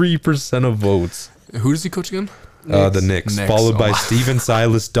 43% of votes. Who does he coach again? The Knicks, followed by Steven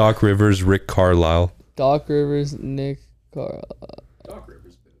Silas, Doc Rivers, Rick Carlisle. Doc Rivers, Nick Carlisle. Doc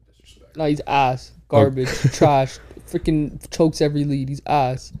Rivers been a disrespect. No, he's ass. Garbage. Trash. Freaking chokes every lead. He's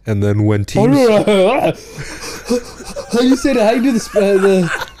ass. And then when teams... How you say that? How you do the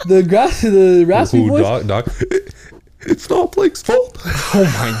raspy voice? Doc? It's not Blake's fault. Oh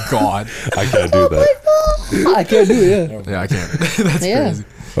my god. I can't do that. I can't do it, yeah. Yeah, I can't. That's crazy.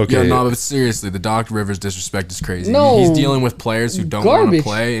 Okay. Yeah, no, but seriously, the Doc Rivers disrespect is crazy. No. He's dealing with players who don't want to Garbage.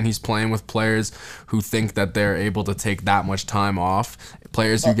 play, and he's playing with players who think that they're able to take that much time off.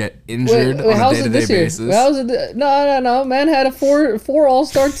 Players who get injured on a day-to-day basis. How's it? No. Man had a four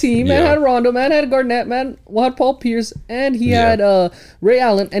all-star team. Man had Rondo. Man had Garnett. Man had Paul Pierce, and he had Ray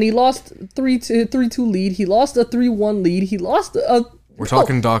Allen, and he lost 3-2 lead. He lost a 3-1 lead. He lost a. We're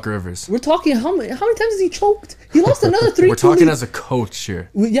talking Doc Rivers. We're talking how many times has he choked? He lost another 3-2 We're talking lead. as a coach here.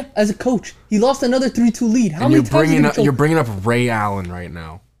 Yeah, as a coach, he lost another 3-2 lead. How And many times you're bringing up Ray Allen right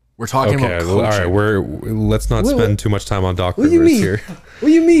now. We're talking about coaching. All right. Let's not spend too much time on Doc What do you Rivers mean? here. What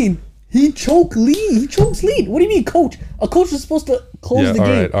do you mean? He choked lead. He chokes lead. What do you mean, coach? A coach is supposed to close the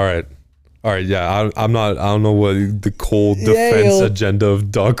game. All right. Yeah, I don't know what the cold defense agenda of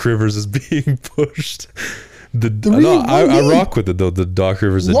Doc Rivers is being pushed. I rock with it though. The Doc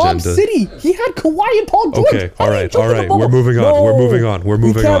Rivers Lob agenda. City. He had Kawhi and Paul George. Okay. All right. We're moving on. We're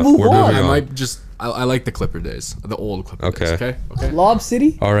moving on. I might just. I like the Clipper days, the old Clipper days. Okay. Lob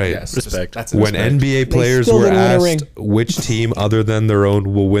City. All right. Yes. Respect. That's it. When Respect. NBA players still were didn't win a ring. asked which team other than their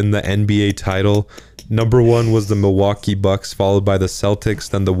own will win the NBA title, number one was the Milwaukee Bucks, followed by the Celtics,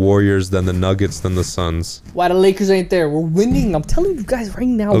 then the Warriors, then the Nuggets, then the Suns. Why the Lakers ain't there? We're winning. I'm telling you guys right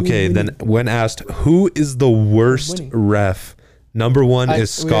now. Okay, then when asked who is the worst ref, number one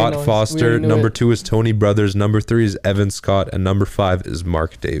is Scott Foster, number two is Tony Brothers, number three is Evan Scott, and number five is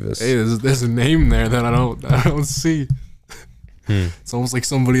Mark Davis. Hey, there's a name there that I don't see. It's almost like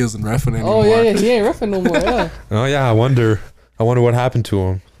somebody isn't reffing anymore. Oh yeah, he ain't reffing no more. Yeah. Oh yeah, I wonder what happened to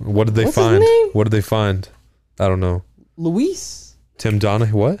him. What did they What's his find? name? What did they find? I don't know. Luis. Tim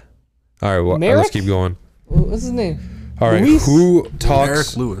Donahue. What? All right, let's Merrick? keep going. What's his name? All right, Luis? who talks?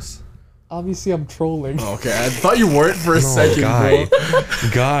 Eric Lewis. Obviously, I'm trolling. Oh, okay, I thought you weren't for a second, guy. bro.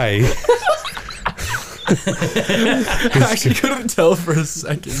 Guy. I actually couldn't tell for a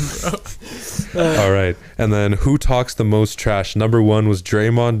second, bro. All right, and then who talks the most trash? Number one was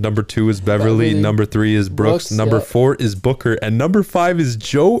Draymond. Number two is Beverly. Number three is Brooks. Number four is Booker, and number five is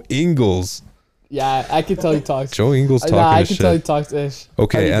Joe Ingles. Yeah, I can tell he talks. Joe Ingles talking I his can shit. tell he talks ish.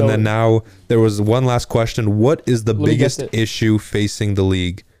 Okay, and then now there was one last question. What is the biggest issue facing the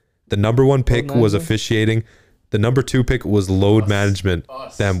league? The number one pick was officiating. The number two pick was load management.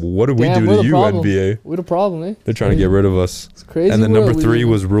 Damn, what did we do to you, NBA? We're the problem, eh? They're trying to get rid of us. It's crazy. And then number three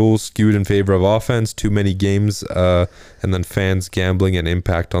was rules skewed in favor of offense, too many games, and then fans gambling and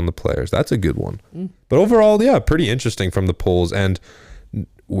impact on the players. That's a good one. But overall, yeah, pretty interesting from the polls. And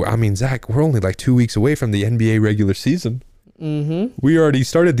I mean, Zach, we're only like 2 weeks away from the NBA regular season. We already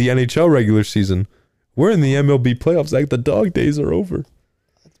started the NHL regular season. We're in the MLB playoffs. Zach, the dog days are over.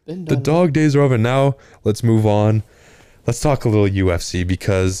 The dog days are over. Now let's move on. Let's talk a little UFC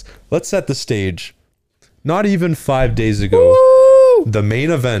because let's set the stage. Not even 5 days ago, the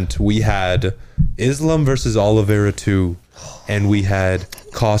main event, we had Islam versus Oliveira 2, and we had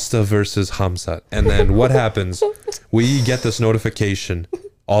Costa versus Hamzat. And then what happens? We get this notification.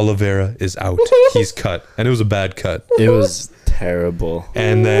 Oliveira is out. He's cut. And it was a bad cut. It was terrible.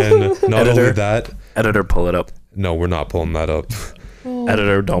 And then not only that. Editor, pull it up. No, we're not pulling that up.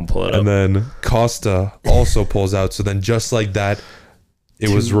 Editor, don't pull it up. And then Costa also pulls out. So then just like that, it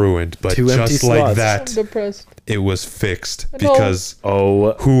was ruined. But just like that, it was fixed. Because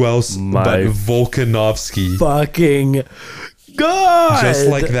who else but Volkanovski? Fucking God. Just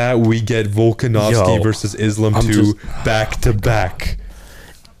like that, we get Volkanovski versus Islam 2 back to back.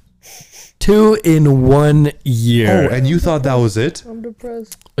 2 in 1 year. Oh, and you thought that was it? I'm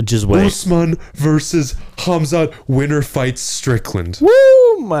depressed. Just wait. Usman versus Hamzat, winner fights Strickland.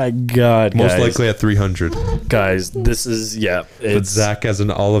 Woo, my God, Most guys. likely at 300. Guys, this is, But Zach, as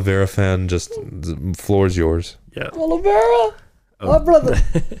an Oliveira fan, just the floor is yours. Yeah. Oliveira, my brother,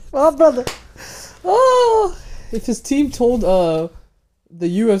 my brother. Oh, if his team told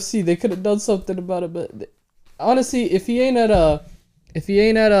the UFC, they could have done something about it. But honestly, if he ain't at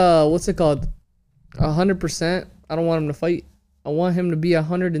what's it called, 100%, I don't want him to fight. I want him to be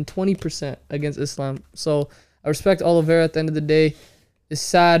 120% against Islam. So I respect Oliveira at the end of the day. It's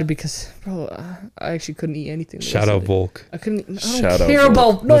sad because, bro, I actually couldn't eat anything. Shout out Volk. I don't Shout care out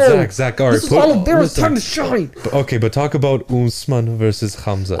about, no. But Zach, all right. This is Oliveira's time to shine. But talk about Usman versus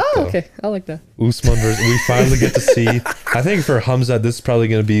Hamzat. Oh, okay. I like that. Usman versus, we finally get to see. I think for Hamzat, this is probably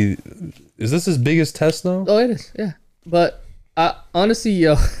going to be, is this his biggest test now? Oh, it is, yeah. But Honestly,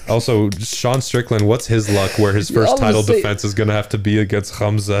 yo. Also, Sean Strickland, what's his luck where his first title defense is going to have to be against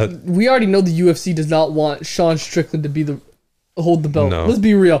Khamzat? We already know the UFC does not want Sean Strickland to be hold the belt. No. Let's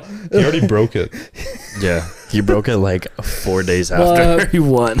be real. He already broke it. Yeah, he broke it like 4 days after he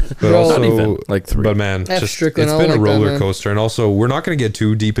won. But also, not even like 3. But man, F just Strickland, it's I been a don't like that, roller man. coaster. And also, we're not going to get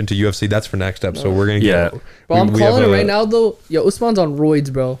too deep into UFC. That's for next episode. We're going to get... Bro, I'm we calling have it right now, though. Yo, Usman's on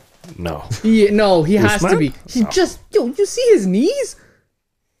roids, bro. No. He has to Usman? be. He just... Yo, you see his knees?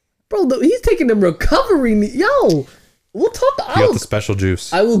 Bro, he's taking them recovery. Yo, we'll talk. You got the special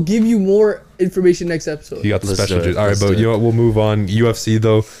juice. I will give you more information next episode. You got the Let's special do it. juice. All right, Let's but do you know what? We'll move on. UFC,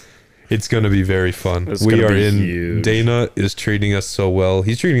 though, it's going to be very fun. It's We gonna are be in... huge. Dana is treating us so well.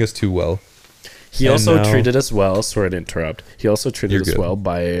 He's treating us too well. He And also now- treated us well. Sorry to interrupt. He also treated You're us good. well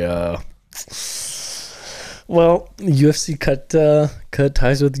by UFC cut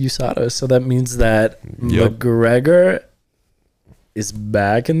ties with USADA, so that means that Yep. McGregor is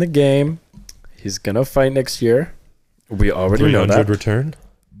back in the game. He's gonna fight next year. We already know 300 that. return.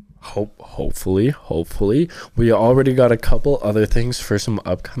 Hopefully. We already got a couple other things for some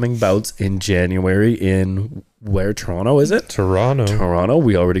upcoming bouts in January in where Toronto is it? Toronto. Toronto.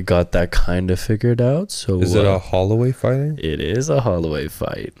 We already got that kind of figured out. So Is it a Holloway fighting? It is a Holloway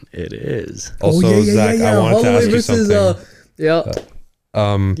fight. It is. Also, Zach, I wanted to ask you something. Yeah.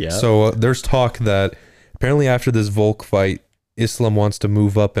 Yeah. There's talk that apparently after this Volk fight, Islam wants to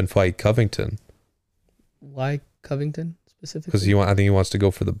move up and fight Covington Why Covington specifically? because I think he wants to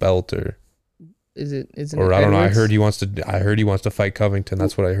go for the belt, or Isn't I don't know. I Edwards? heard he wants to fight Covington.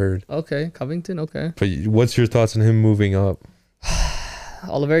 That's what I heard. Okay, Covington. Okay. But what's your thoughts on him moving up?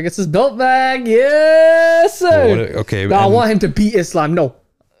 Oliveira gets his belt back. Yes, sir. Okay, No, I and- want him to beat Islam. No,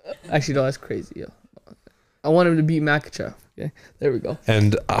 actually, no, that's crazy. Yo, I want him to beat Makachev. Okay, there we go.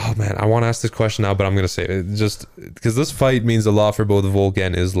 And oh man, I want to ask this question now, but I'm gonna say it just because this fight means a lot for both Volk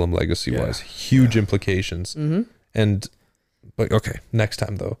and Islam legacy wise. Huge implications. Mm-hmm. And but okay, next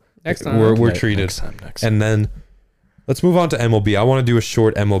time though. Next time. we're Ne- treated. Next time. And then let's move on to MLB. I want to do a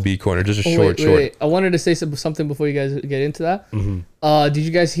short MLB corner, just a short. Wait. I wanted to say something before you guys get into that. Mm-hmm. Did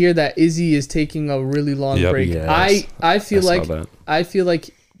you guys hear that Izzy is taking a really long Yep. break? Yes. I feel I like saw that. I feel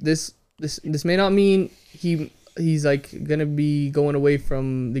like this may not mean he's like gonna be going away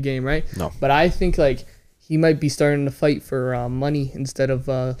from the game, right? No. But I think like he might be starting to fight for money instead of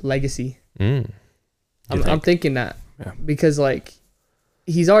legacy. I'm thinking that because like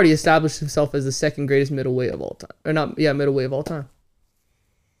he's already established himself as the second greatest middleweight of all time, or not? Yeah, middleweight of all time.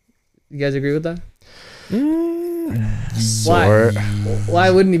 You guys agree with that? Sort. Why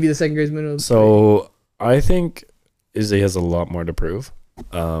wouldn't he be the second greatest middleweight? So I think Izzy has a lot more to prove.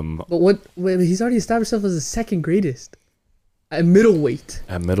 But he's already established himself as the second greatest at middleweight.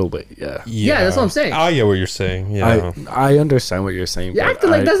 At middleweight, yeah. Yeah, that's what I'm saying. I get what you're saying. Yeah. I understand what you're saying. You're but acting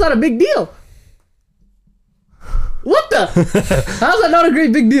like that's not a big deal. What the? How's that not a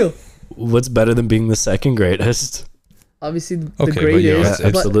great big deal? What's better than being the second greatest? Obviously, the Okay, but yeah, greatest. Yeah,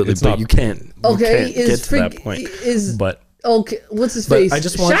 it's- absolutely. it's But not- you can't. Okay, you can't get to that point. But okay. What's his But face? I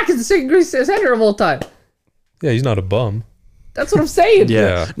just want- Shaq is the second greatest center of all time. Yeah, he's not a bum. That's what I'm saying.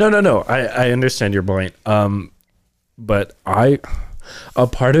 yeah. No. I understand your point. But a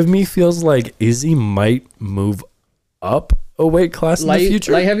part of me feels like Izzy might move up a weight class in the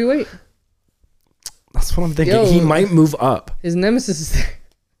future. Light heavyweight. That's what I'm thinking. Yo. He might move up. His nemesis is there.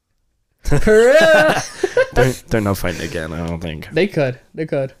 Pereira. They're not fighting again. I don't think. They could.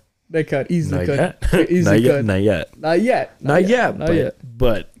 Easily Not could. yet. They easily could. Not yet. Not yet. Not yet.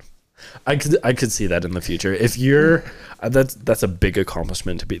 But I could see that in the future. If you're that's a big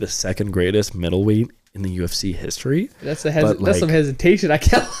accomplishment to be the second greatest middleweight in the UFC history. That's But, some hesitation. I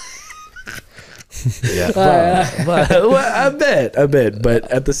can't. Yeah, well, a bit.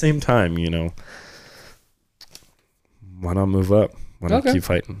 But at the same time, why not move up? Why not Okay. keep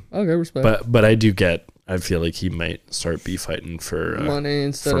fighting? Okay, respect. But I feel like he might start be fighting for Money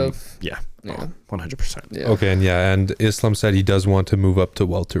instead of yeah, yeah. 100%. Yeah. Okay, and Islam said he does want to move up to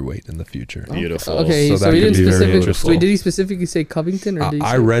welterweight in the future. Beautiful. Okay, So so, that he could didn't be very specifically. interesting. Wait, did he specifically say Covington or did he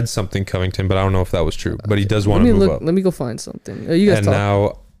I say, read something Covington, but I don't know if that was true. But he does Let want me to move look. up. Let me go find something. You guys And talk.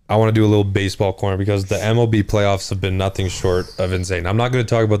 now I want to do a little baseball corner because the MLB playoffs have been nothing short of insane. I'm not going to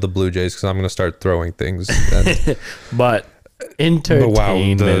talk about the Blue Jays because I'm going to start throwing things. But But entertainment. wow,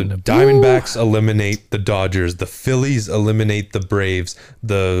 the Diamondbacks eliminate the Dodgers, the Phillies eliminate the Braves,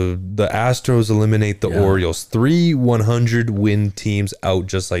 the Astros eliminate the Orioles. 3 100 win teams out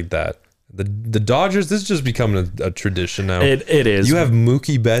just like that. The Dodgers, this is just becoming a tradition now. It is. You have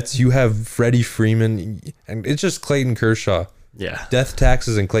Mookie Betts, you have Freddie Freeman, and it's just Clayton Kershaw. Yeah. Death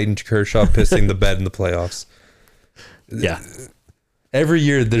taxes and Clayton Kershaw pissing the bed in the playoffs. Yeah. Every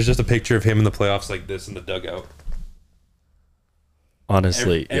year, there's just a picture of him in the playoffs like this in the dugout.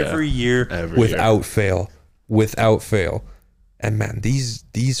 Honestly, every year, without fail. And man,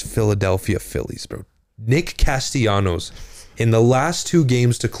 these Philadelphia Phillies, bro. Nick Castellanos, in the last 2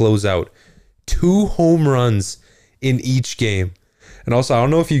 games to close out, 2 home runs in each game. And also, I don't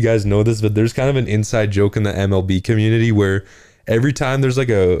know if you guys know this, but there's kind of an inside joke in the MLB community where every time there's like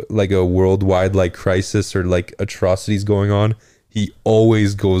a worldwide like crisis or like atrocities going on, he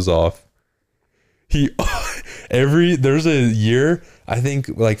always goes off. There's a year, I think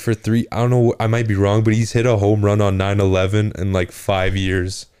like for 3, I don't know, I might be wrong, but he's hit a home run on 9/11 in like 5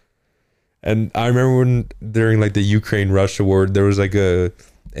 years. And I remember when during like the Ukraine Russia war, there was like a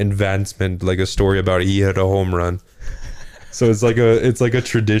advancement, like a story about it. He hit a home run. So it's like a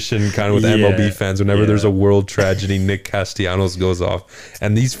tradition kind of with MLB fans. Whenever there's a world tragedy, Nick Castellanos goes off.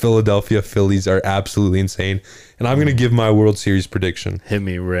 And these Philadelphia Phillies are absolutely insane. And I'm gonna give my World Series prediction. Hit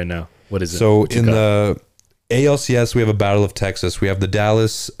me right now. What is it? So in the ALCS, we have a battle of Texas. We have the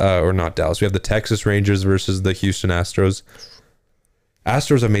we have the Texas Rangers versus the Houston Astros.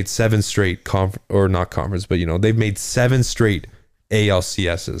 Astros have made 7 straight not conference, but they've made 7 straight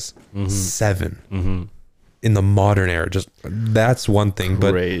ALCSs. 7 in the modern era. Just that's one thing.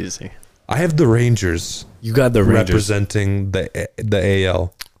 Crazy. But I have the Rangers. You got the Rangers representing the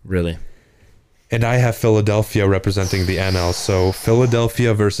AL. Really? And I have Philadelphia representing the NL. So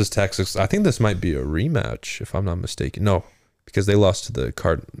Philadelphia versus Texas. I think this might be a rematch, if I'm not mistaken. No, because they lost to the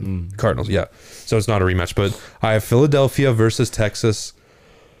Cardinals. Yeah. So it's not a rematch. But I have Philadelphia versus Texas.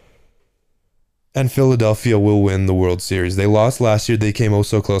 And Philadelphia will win the World Series. They lost last year. They came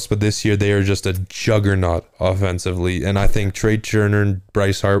so close. But this year, they are just a juggernaut offensively. And I think Trey Turner and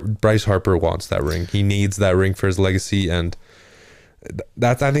Bryce Harper wants that ring. He needs that ring for his legacy. And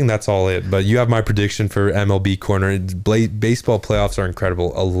I think that's all it. But you have my prediction for MLB corner. Baseball playoffs are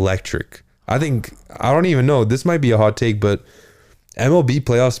incredible, electric. I don't even know. This might be a hot take, but MLB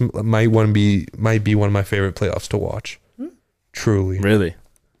playoffs might be one of my favorite playoffs to watch. Truly, really,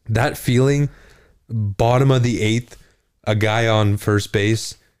 that feeling. Bottom of the 8th, a guy on first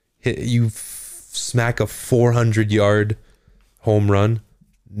base, smack a 400-yard home run.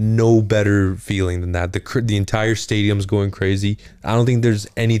 No better feeling than that. The entire stadium's going crazy. I don't think there's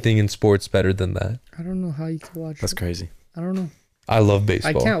anything in sports better than that. I don't know how you can watch That's crazy. I don't know. I love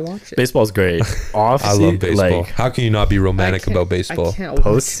baseball. I can't watch it. Baseball's great. I love baseball. How can you not be romantic about baseball? I can't watch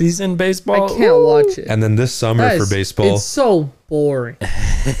Postseason baseball? I can't watch it. And then this summer for baseball. It's so boring.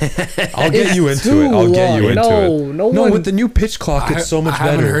 I'll get you into it. No, with the new pitch clock, it's so much better.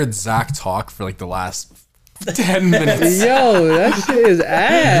 I haven't heard Zach talk for like the last 10 minutes. Yo, that shit is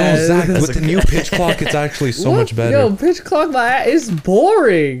ass. No, Zach, with the new pitch clock, it's actually so much better. Yo, pitch clock, is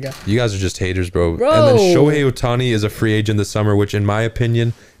boring. You guys are just haters, bro. And then Shohei Ohtani is a free agent this summer, which in my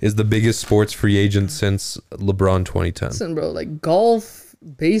opinion is the biggest sports free agent since LeBron 2010. Listen, bro, like golf,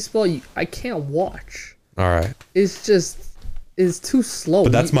 baseball, I can't watch. All right. It's too slow.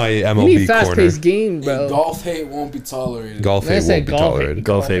 But that's my MLB you need corner. Fast-paced game, bro. Golf hate won't be tolerated. Golf hate won't be tolerated.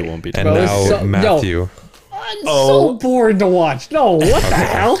 Golf hate won't be tolerated. And now Matthew. It's so boring to watch. No, what the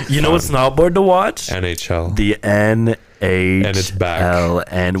hell? You know what's not boring to watch? NHL. The NHL. And it's back.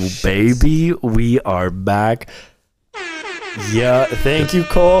 And baby, we are back. Yeah, thank you,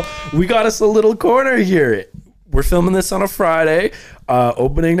 Cole. We got us a little corner here. We're filming this on a Friday.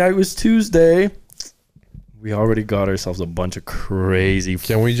 Opening night was Tuesday. We already got ourselves a bunch of crazy.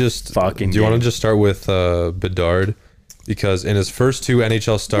 Can we just fucking? Do you want to just start with Bedard? Because in his first 2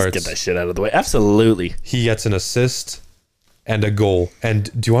 NHL starts, let's get that shit out of the way. Absolutely, he gets an assist and a goal. And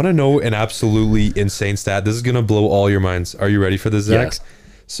do you want to know an absolutely insane stat? This is gonna blow all your minds. Are you ready for this, Zach? Yes.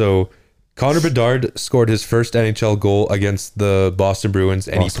 So Connor Bedard scored his first NHL goal against the Boston Bruins,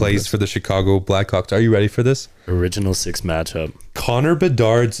 and he plays for the Chicago Blackhawks. Are you ready for this? Original 6 matchup. Connor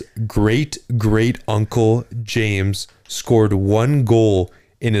Bedard's great uncle James scored 1 goal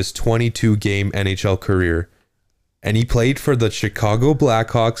in his 22-game NHL career. And he played for the Chicago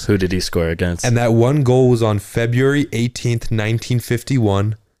Blackhawks. Who did he score against? And that 1 goal was on February 18th,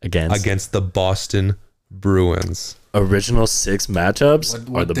 1951 against the Boston Bruins. Original 6 matchups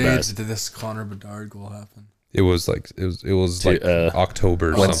what are the best. What day did this Connor Bedard goal happen? It was like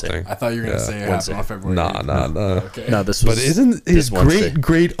October or something. I thought you were gonna say it happened on February. Nah. Okay. No, this was. But isn't his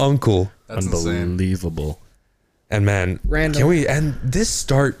great uncle unbelievable? And man, Random. Can we end this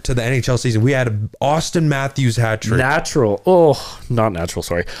start to the NHL season? We had Austin Matthews hat trick. Not natural.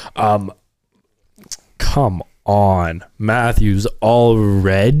 Sorry. Come on, Matthews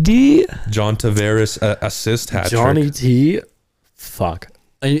already. John Tavares assist hat trick. Johnny T. Fuck.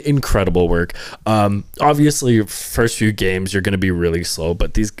 incredible work. Obviously, first few games you're going to be really slow,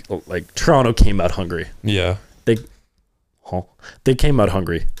 but these like Toronto came out hungry. Yeah, they came out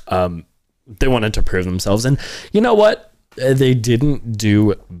hungry. They wanted to prove themselves, and you know what? They didn't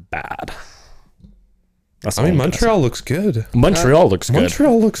do bad. I mean, Montreal looks good. Montreal looks good.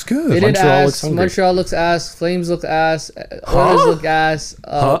 Montreal looks good. They did Montreal looks ass. hungry. Montreal looks ass. Flames look ass. Oilers look ass.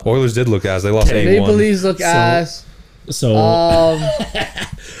 Oilers did look ass. They lost 8-1. Maple Leafs look ass. So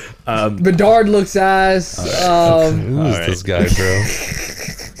Bedard looks ass. Who is this guy,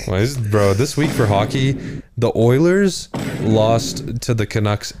 bro? Bro, this week for hockey, the Oilers lost to the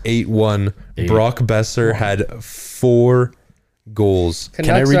Canucks 8-1. Brock Besser had 4 goals. Can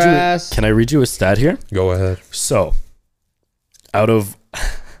I read you a stat here? Go ahead. So, out of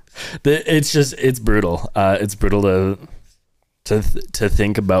it's brutal. It's brutal to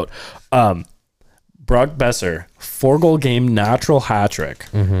think about. Brock Besser, 4-goal game, natural hat trick.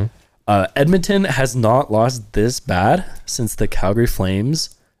 Edmonton has not lost this bad since the Calgary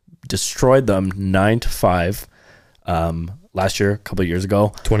Flames destroyed them 9-5 last year, a couple of years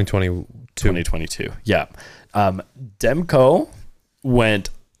ago. 2022. Yeah. Demko went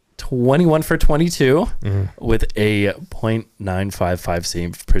 21 for 22 with a .955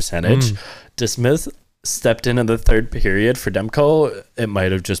 save percentage. DeSmith stepped in the third period for Demko. It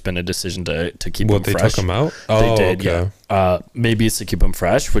might have just been a decision to keep him fresh. They took him out? They did, okay. Yeah. Maybe it's to keep him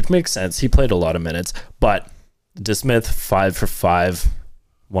fresh, which makes sense. He played a lot of minutes, but DeSmith 5 for 5,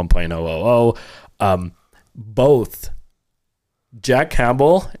 1.000. Both Jack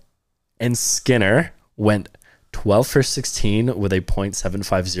Campbell and Skinner went 12 for 16 with a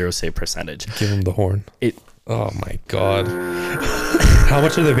 .750 save percentage. Give him the horn. Oh my God. How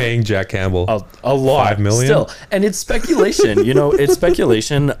much are they paying Jack Campbell? A lot. $5 million? Still. And it's speculation, it's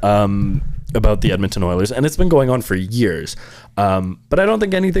speculation about the Edmonton Oilers, and it's been going on for years. But I don't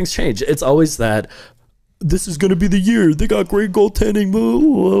think anything's changed. It's always that this is going to be the year. They got great goaltending. Blah,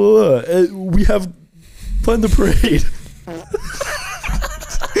 blah, blah. We have Find the Parade.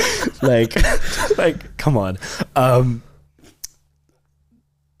 like, come on.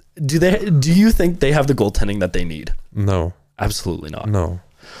 Do you think they have the goaltending that they need? No. Absolutely not. No.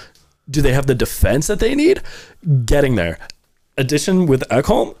 Do they have the defense that they need? Getting there. Addition with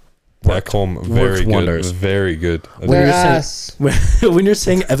Ekholm? Ekholm, very good. Wonders. Very good. When you're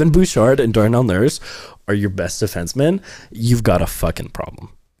saying Evan Bouchard and Darnell Nurse are your best defensemen, you've got a fucking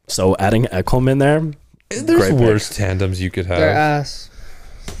problem. So adding Ekholm in there, there's worse tandems you could have. They're ass.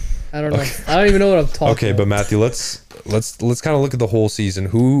 I don't know. Okay. I don't even know what I'm talking about. Okay, but Matthew, let's kind of look at the whole season.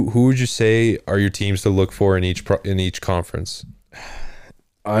 Who would you say are your teams to look for in each conference?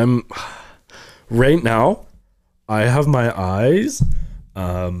 Right now, I have my eyes.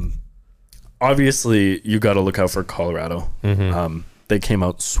 Obviously, you got to look out for Colorado. They came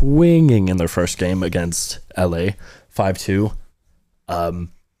out swinging in their first game against LA, 5-2.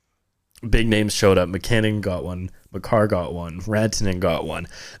 Big names showed up. McKinnon got one. McCarr got one. Rantanen got one.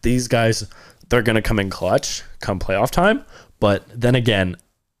 These guys, they're going to come in clutch come playoff time. But then again,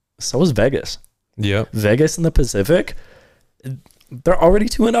 so is Vegas. Yeah. Vegas in the Pacific, they're already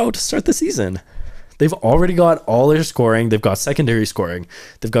 2-0 to start the season. They've already got all their scoring. They've got secondary scoring.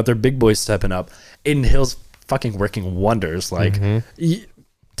 They've got their big boys stepping up. Aiden Hill's fucking working wonders. Like,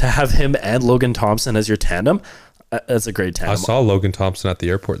 to have him and Logan Thompson as your tandem, that's a great tandem. I saw Logan Thompson at the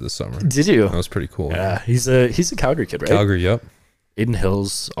airport this summer. Did you? That was pretty cool. Yeah, he's a Calgary kid, right? Calgary, yep. Aiden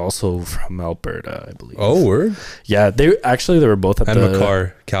Hill's also from Alberta, I believe. Oh, word? Yeah, they were both at and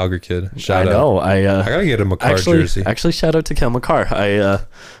McCarr, Calgary kid. Shout out. I know. I gotta get a McCarr jersey. Actually, shout out to Cal McCarr.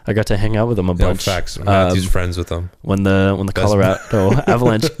 I got to hang out with him a bunch. Facts. Matthew's friends with him. When the Colorado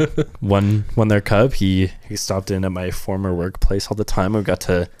Avalanche won their cup, he stopped in at my former workplace all the time. I got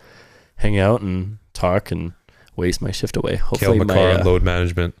to hang out and talk and waste my shift away. Hopefully, Kale McCarr on load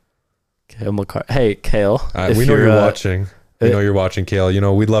management. Kale McCarr. Hey, Kale. We know you're watching. We know you're watching, Kale.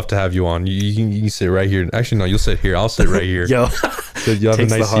 We'd love to have you on. You can sit right here. Actually, no, you'll sit here. I'll sit right here. Yo. You'll have a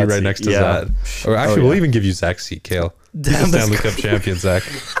nice seat right next to Zach. Or actually, we'll even give you Zach's seat, Kale. Damn, Stanley Cup champion, Zach.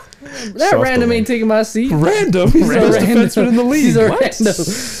 That random ain't taking my seat. Random? He's a random defenseman in the league. He's a random.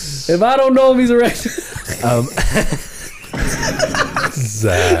 If I don't know him, he's a random.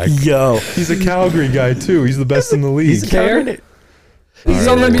 Zach. Yo. He's a Calgary guy, too. He's the best in the league. He's a Calgary. He's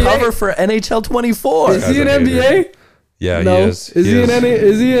on the cover for NHL 24. Is he in NBA? Yeah, no. he is. Is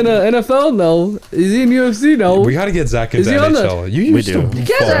he in NFL? No. Is he in UFC? No. We got to get Zach into NHL.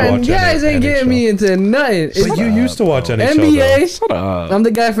 You guys ain't getting me into nothing. But you used to watch NHL. NBA. Shut up. I'm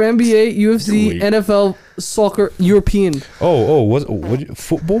the guy for NBA, UFC, NFL, soccer, European. What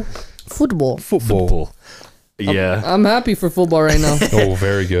football? Football. Yeah. I'm happy for football right now. Oh,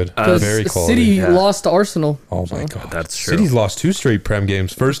 very good. Very quality. City Yeah. lost to Arsenal. Oh my god, That's true. City's lost 2 straight Prem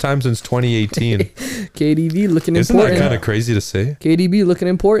games, first time since 2018. KDB looking Isn't that important. kind of crazy to say? KDB looking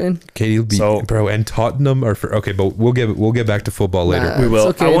important. KDB, So- bro, and Tottenham are for, okay, but we'll get back to football later. Nah, We will.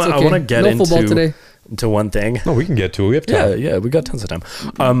 It's okay, I it's want okay. to get no football today. into one thing. No, we can get to it. We have time. Yeah, we got tons of time.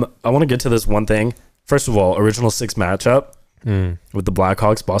 I want to get to this one thing. First of all, original 6 matchup with the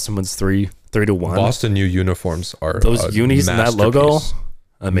Blackhawks. Boston wins 3-1. Boston new uniforms are Those a unis and that logo, masterpiece.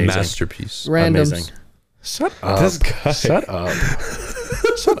 amazing. Masterpiece. Randoms. Amazing. Shut up. This guy. Shut up.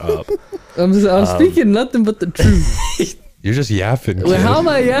 Shut up. I'm speaking nothing but the truth. You're just yapping. Well, kid. how am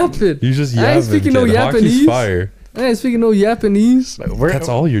I yapping? You just I yapping. ain't speaking no kid. Hockey's Japanese. fire. I ain't speaking no Japanese. That's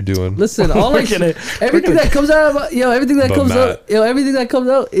all you're doing. Listen, all like everything that comes out of everything that But comes Matt- out, everything that comes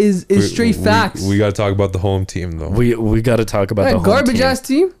out is straight facts. We got to talk about the home team though. We got to talk about That the whole garbage team. ass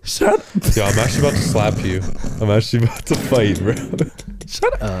team. Shut Yo, I'm actually about to slap you. I'm actually about to fight, bro.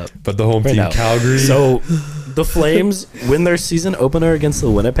 Shut up. But the home team, now. Calgary. So the Flames win their season opener against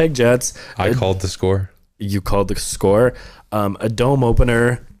the Winnipeg Jets. I called the score. You called the score. A dome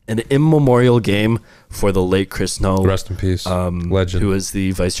opener, an immemorial game for the late Chris Snow. Rest in peace. Legend. Who is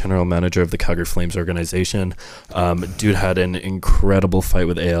the vice general manager of the Calgary Flames organization. Dude had an incredible fight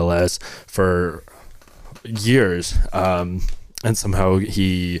with ALS for years. And somehow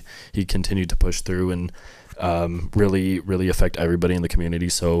he continued to push through and really, really affect everybody in the community.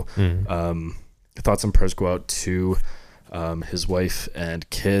 So thoughts and prayers go out to his wife and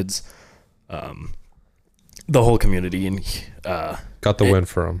kids, the whole community. And Got the win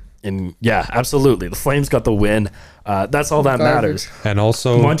for him. and yeah, absolutely. The Flames got the win. That's all that Garbage. matters. And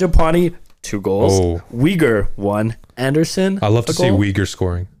also, Manjapani, 2 goals. Oh. Uyghur, 1. Anderson, I love to a see goal. Uyghur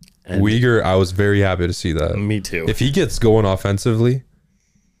scoring. And- Uyghur, I was very happy to see that. Me too. If he gets going offensively,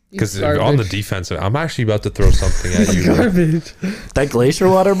 because He's on the garbage. defensive, I'm actually about to throw something at you. bro. Garbage. That glacier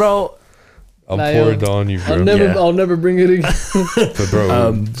water, bro. I'll Nah, pour yo, it on you, bro. Yeah. I'll never bring it again. But bro,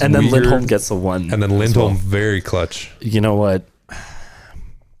 And then Uyghur- Lindholm gets the 1. and then as Lindholm well. very clutch. You know what?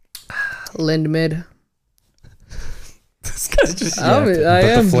 Lind mid. This guy's just I yapping. But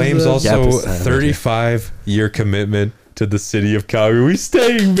am. the Flames just, also Yeah, 35-year commitment to the city of Calgary. We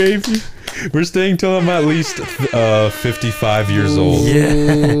staying, baby. We're staying till I'm at least 55 years old.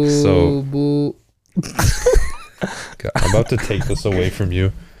 Yeah. So- Boo. God, I'm about to take this away from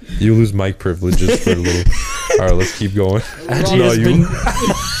you. You lose mic privileges for a little. All right, let's keep going. Angie No, has you been,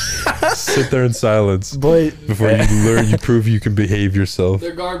 sit there in silence boy, before you learn. You prove you can behave yourself.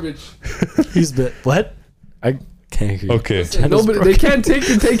 They're garbage. he's been, what? I can't hear you. Okay. Channel's Nobody. They can't take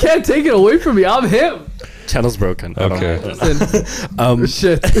it. They can't take it away from me. I'm him. Channel's broken. I don't Okay. know.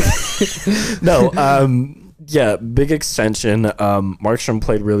 Listen, shit. No, yeah, big extension. Markstrom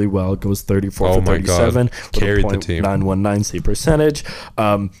played really well. Goes 34 Oh for my 37. God. Carried the team. 919 save percentage.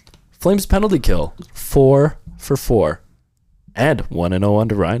 Flames penalty kill 4 for 4. And 1-0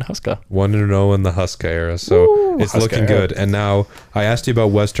 under Ryan Huska. 1-0 in the Huska era, so it's Huska looking era. good. And now I asked you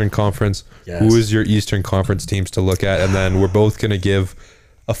about Western Conference. Yes. Who is your Eastern Conference teams to look at? And then we're both gonna give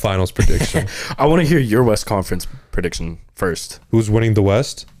a finals prediction. I want to hear your West Conference prediction first. Who's winning the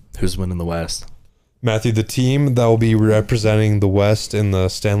West? Who's winning the West? Matthew, the team that will be representing the West in the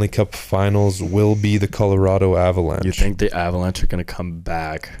Stanley Cup Finals will be the Colorado Avalanche. You think the Avalanche are going to come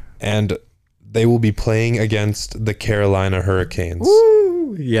back? And they will be playing against the Carolina Hurricanes.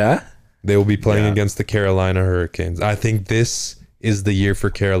 Ooh, yeah. They will be playing Yeah. against the Carolina Hurricanes. I think this is the year for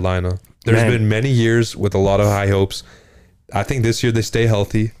Carolina. There's been many years with a lot of high hopes. I think this year they stay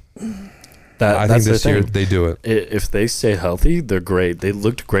healthy. I think That's this the year thing. they do it. If they stay healthy, they're great. They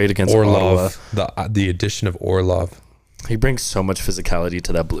looked great against Ottawa. Orlov, the addition of Orlov. He brings so much physicality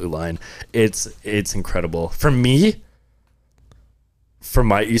to that blue line. It's incredible. For me, for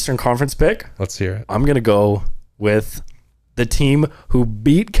my Eastern Conference pick, Let's hear it. I'm going to go with the team who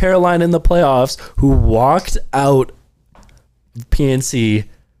beat Carolina in the playoffs, who walked out PNC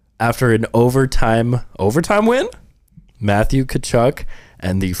after an overtime win. Matthew Tkachuk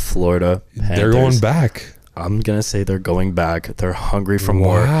and the Florida Panthers. They're going back. I'm going to say they're going back. They're hungry for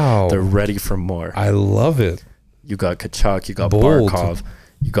Wow. more. They're ready for more. I love it. You got Tkachuk, you got Bold. Barkov,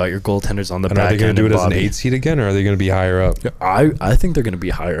 you got your goaltenders on the And are back they going end. to do it and as an Bobby. 8 seed again, or are they going to be higher up? I think they're going to be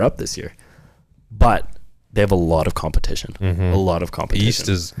higher up this year, but they have a lot of competition. A lot of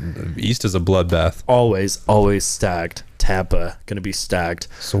competition. East is a bloodbath. always stacked. Tampa going to be stacked.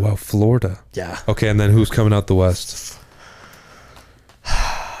 So wow, Florida. Yeah. Okay, and then who's coming out the West?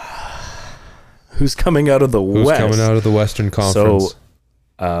 Who's coming out of the Who's West? coming out of the Western Conference?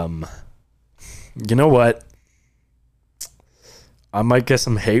 So, you know what? I might get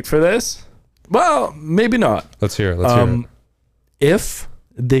some hate for this, Well, maybe not. Let's hear it. Let's hear it. If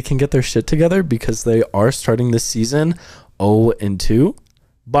they can get their shit together, because they are starting this season 0-2,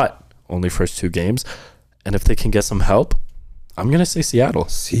 but only first 2 games, and if they can get some help, I'm gonna say Seattle.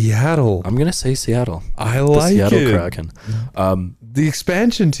 Seattle. I'm gonna say Seattle. I like the Seattle it. Kraken. The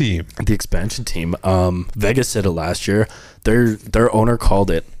expansion team. The expansion team. Vegas did it last year. Their owner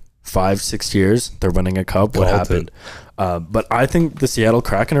called it. 5-6 years, they're winning a cup. What happened? But I think the Seattle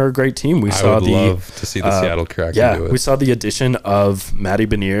Kraken are a great team. I would love to see the Seattle Kraken do it. We saw the addition of Matty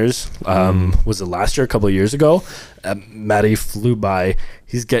Beniers. Was it last year, a couple of years ago? Matty flew by.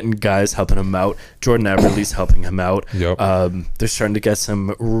 He's getting guys helping him out. Jordan Everly's helping him out. Yep. They're starting to get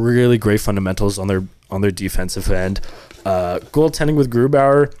some really great fundamentals on their defensive end. Goaltending with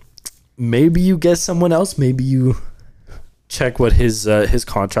Grubauer. Maybe you get someone else. Maybe you check what his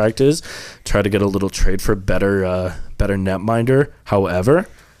contract is. Try to get a little trade for better netminder. However,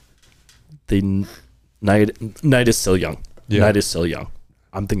 the night is still young. Yeah. Night is still young.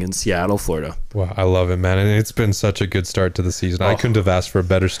 I'm thinking Seattle, Florida. Wow, I love it, man, and it's been such a good start to the season. I couldn't have asked for a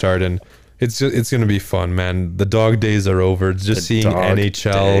better start, and it's going to be fun, man. The dog days are over. Just seeing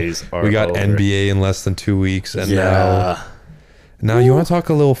NHL. We got over. NBA in less than 2 weeks, and now you want to talk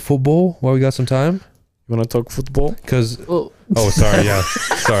a little football while we got some time? You want to talk football? Because sorry, yeah,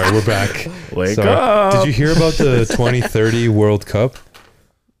 sorry, we're back. Wake up! Did you hear about the 2030 World Cup?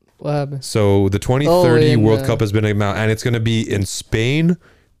 What happened? So the 2030 World Cup has been announced, and it's going to be in Spain,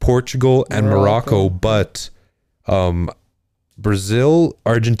 Portugal, and Morocco. But Brazil,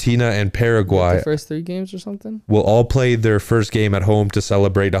 Argentina, and Paraguay, the first 3 games or something, will all play their first game at home to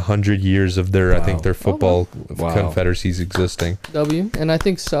celebrate 100 years of their, I think, their football confederacies existing. And I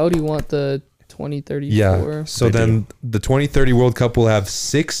think Saudi want the 2034. Yeah. So then the 2030 World Cup will have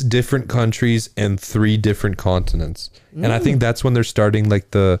 6 different countries and 3 different continents. And I think that's when they're starting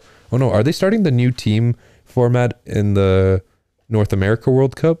are they starting the new team format in the North America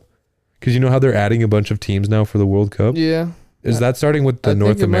World Cup? Because you know how they're adding a bunch of teams now for the World Cup? Yeah. Is that starting with the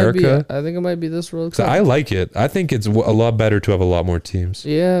North America? I think it might be this World Cup. So I like it. I think it's a lot better to have a lot more teams.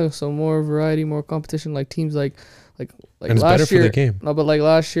 Yeah, so more variety, more competition, like teams like and it's last better year, for the game. No, but like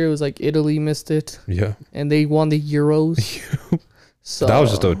last year it was like Italy missed it. Yeah. And they won the Euros. So that was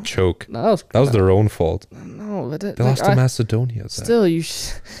just a choke. That was their own fault. No, but they lost to Macedonia. Still, you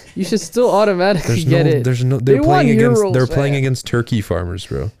should still automatically get it. They're playing against turkey farmers,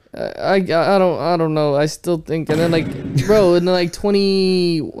 bro. I don't know. I still think, and then bro, and then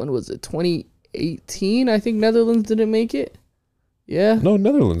 2018, I think Netherlands didn't make it. Yeah. No,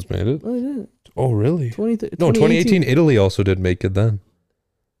 Netherlands made it. No, they didn't. Oh, really? 2018 Italy also did make it then.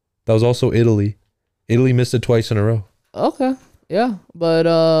 That was also Italy. Italy missed it twice in a row. Okay. Yeah. But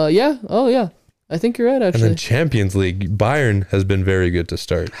yeah. Oh yeah. I think you're right, actually. And then Champions League, Bayern has been very good to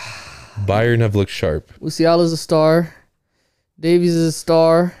start. Bayern have looked sharp. Musiala's a star. Davies is a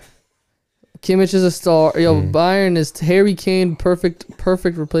star. Kimmich is a star. Yo, Bayern is Harry Kane, perfect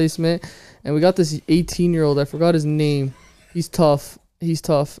replacement. And we got this 18-year-old. I forgot his name. He's tough.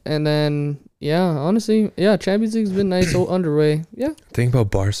 And then, yeah, honestly, yeah, Champions League's been nice, underway. Yeah. Think about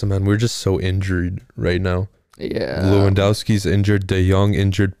Barca, man. We're just so injured right now. Yeah. Lewandowski's injured. De Jong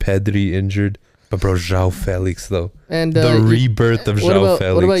injured. Pedri injured. But bro, João Felix though. And the rebirth of João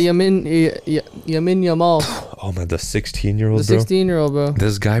Felix. What about Yamin Yamal? Oh man, the 16-year-old. The 16-year-old, bro.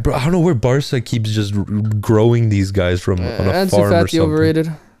 This guy, bro. I don't know where Barca keeps just growing these guys from on a farm or something. Overrated.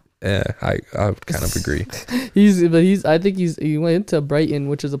 Yeah, I kind of agree. I think he went to Brighton,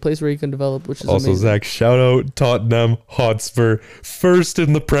 which is a place where he can develop, which is also amazing. Zach, shout out Tottenham Hotspur, first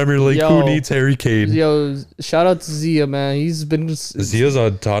in the Premier League. Who needs Harry Kane? Yo, shout out to Zia, man. Zia's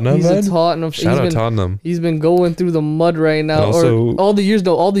on Tottenham. He's a Tottenham. Shout out Tottenham. He's been going through the mud right now. Also, all the years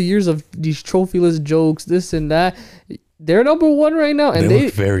of these trophyless jokes, this and that. They're number 1 right now, and they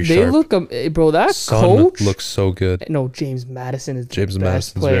look very sharp. They look, bro. That coach looks so good. No, James Madison is James the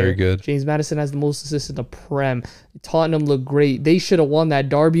best Madison's player. Very good. James Madison has the most assists in the Prem. Tottenham look great. They should have won that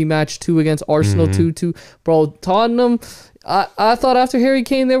derby match 2 against Arsenal 2-2. Bro, Tottenham. I thought after Harry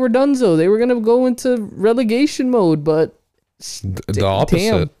Kane they were done. So they were gonna go into relegation mode, but the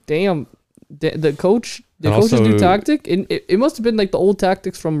opposite. Damn. The coach's new tactic, it must have been like the old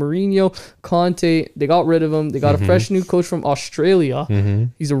tactics from Mourinho, Conte. They got rid of him. They got a fresh new coach from Australia.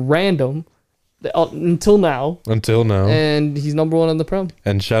 He's a random until now. And he's number 1 on the Prem.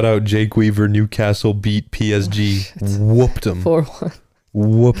 And shout out Jake Weaver. Newcastle beat PSG. Whooped him. 4-1.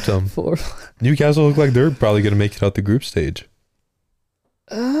 Whooped them. 4-1. Newcastle look like they're probably going to make it out the group stage.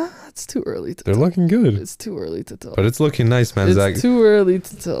 It's too early to They're tell. looking good. It's too early to tell. But it's looking nice, man. It's too early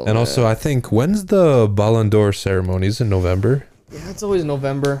to tell. And also, I think, when's the Ballon d'Or ceremony? Is it November? Yeah, it's always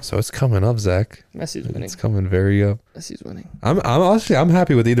November. So it's coming up, Zach. Messi's winning. It's coming very up. Messi's winning. I'm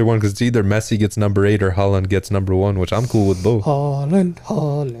happy with either one because it's either Messi gets number 8 or Haaland gets number 1, which I'm cool with both. Haaland.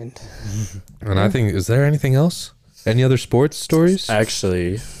 And I think, is there anything else? Any other sports stories?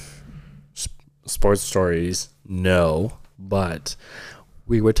 Actually, sports stories, no. But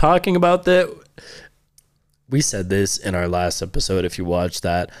we were talking about that. We said this in our last episode. If you watched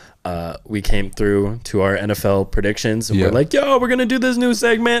that, we came through to our NFL predictions, and we're like, "Yo, we're gonna do this new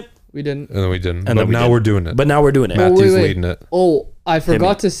segment." We didn't. And then we didn't. But now we're doing it. But now we're doing it. Matthew's leading it. Oh, I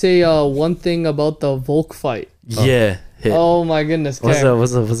forgot to say one thing about the Volk fight. Yeah. Oh my goodness. What's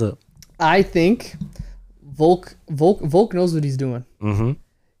up? I think Volk knows what he's doing. Mm-hmm.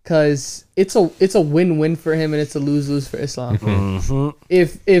 Cause it's a win-win for him and it's a lose-lose for Islam. Mm-hmm.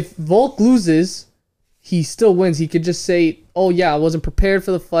 If Volk loses, he still wins. He could just say, "Oh yeah, I wasn't prepared for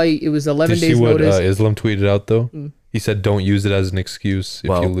the fight. It was 11 Did you days see what notice." Islam tweeted out though? He said, "Don't use it as an excuse if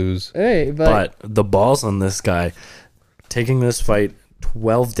you lose." Hey, but the balls on this guy taking this fight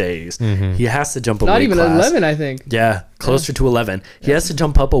 12 days. He has to jump a not weight even class. 11, I think. Yeah, closer to 11. He has to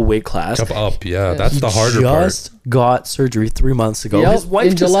jump up a weight class. Jump up, yeah. That's He the harder part. just got surgery 3 months ago. Yep, His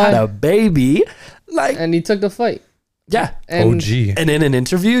wife in just July. had a baby. And he took the fight. Yeah. And OG. And in an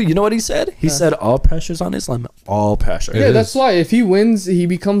interview, you know what he said? He said, all pressure's on Islam. All pressure. Yeah, It that's is. why if he wins, he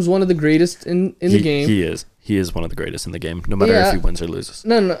becomes one of the greatest in the game. He is. He is one of the greatest in the game, no matter if he wins or loses.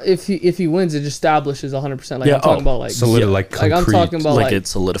 No. If he wins, it establishes 100%. Like I'm talking about like like concrete. I'm talking about Like like it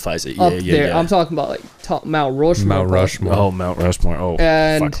solidifies it. up Yeah. there. I'm talking about like Mount Rushmore. Mount Rushmore. Oh, Mount Rushmore. Oh,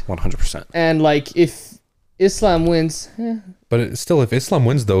 And- fuck. 100%. And like if Islam wins, But still, if Islam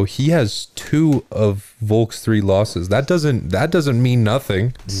wins though, he has 2 of Volk's 3 losses. That doesn't mean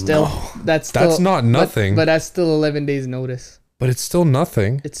nothing. still that's not nothing. But that's still 11 days notice. But it's still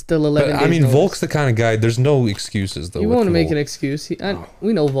nothing. It's still 11 But, days I mean, notice. Volk's the kind of guy. There's no excuses though. You with want to make Volk. an excuse.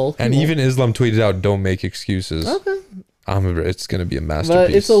 We know Volk. And even Islam tweeted out, "Don't make excuses." Okay. It's gonna be a masterpiece. But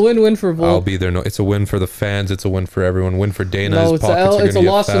it's a win-win for Volk. I'll be there. No, it's a win for the fans. It's a win for everyone. Win for Dana. No, His it's pockets are it's a gonna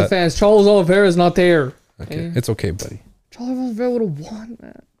get loss for the fat. fans. Charles Oliveira's not there. Okay. It's okay, buddy. Charles Oliveira would have won,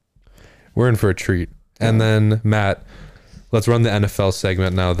 man. We're in for a treat. And then Matt, let's run the NFL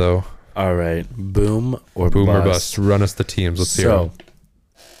segment now, though. All right. Boom or Boom bust. or bust. Run us the teams. Let's hear them.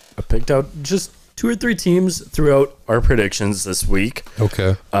 I picked out just 2 or 3 teams throughout our predictions this week.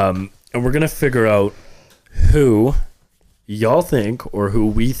 Okay. And we're going to figure out who y'all think or who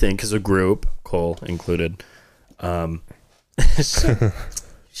we think as a group, Cole included.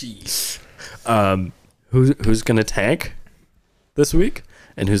 Jeez. Who's going to tank this week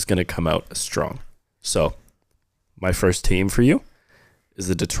and who's going to come out strong. So, my first team for you is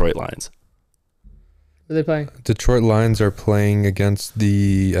the Detroit Lions. Who are they playing? Detroit Lions are playing against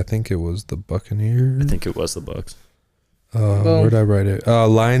I think it was the Buccaneers. I think it was the Bucs. Where did I write it?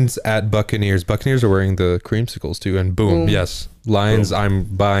 Lions at Buccaneers. Buccaneers are wearing the creamsicles too. And boom. Yes. Lions, Boom. I'm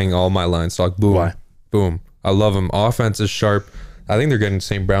buying all my Lions stock. Boom. Why? Boom. I love them. Offense is sharp. I think they're getting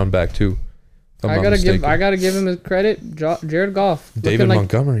St. Brown back too. if I'm I not gotta mistaken. give him his credit. Jared Goff. David looking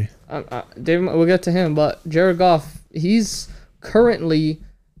Montgomery. we'll get to him, but Jared Goff, he's currently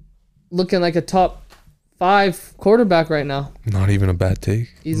looking like a top 5 quarterback right now. Not even a bad take.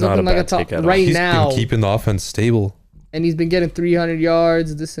 He's Not looking a like a bad top take at all. right He's now, been keeping the offense stable. and he's been getting 300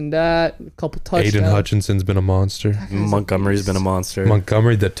 yards, this and that, a couple touchdowns. Aiden Hutchinson's been a monster. Montgomery's been a monster.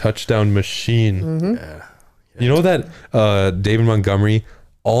 Montgomery, the touchdown machine. Mm-hmm. Yeah. You know that David Montgomery,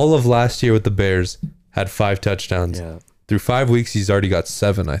 all of last year with the Bears, had 5 touchdowns. Yeah. Through 5 weeks, he's already got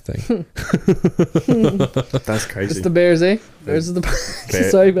 7, I think. That's crazy. It's the Bears, eh? Bears is the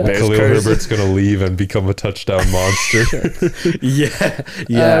sorry, man. Bears Khalil curse. Herbert's going to leave and become a touchdown monster.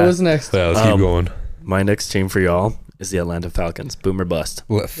 Yeah. What's next? Yeah, let's keep going. My next team for y'all is the Atlanta Falcons. Boom or bust.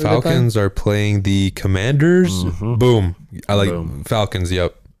 Falcons are playing the Commanders. Boom. I like Boom. Falcons,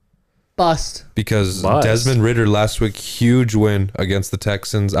 yep. Bust. Because Bust. Desmond Ridder last week, huge win against the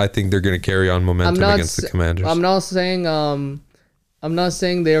Texans. I think they're going to carry on momentum against the Commanders. I'm not saying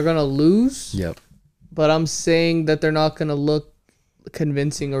they're gonna lose. Yep. But I'm saying that they're not gonna look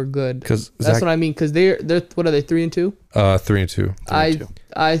convincing or good. Because That's what I mean. Because they're what are they 3-2? 3-2.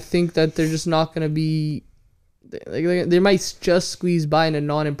 I think that they're just not gonna be. They might just squeeze by in a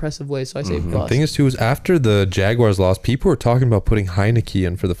non-impressive way. So I say The bust. thing is, too, is after the Jaguars lost, people were talking about putting Heineke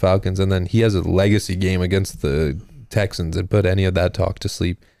in for the Falcons, and then he has a legacy game against the Texans and put any of that talk to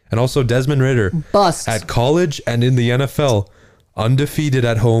sleep. And also Desmond Ridder Bust. at college and in the NFL, undefeated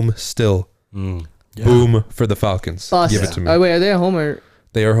at home still. Boom for the Falcons. Bust. Give it to me. Oh, wait, are they at home or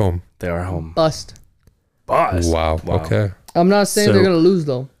They are home. They are home. bust? Bust. Wow. Okay. I'm not saying So- they're gonna lose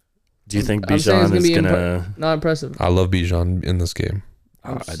though. Do you think I'm saying it's Bijan is be gonna? not impressive. I love Bijan in this game.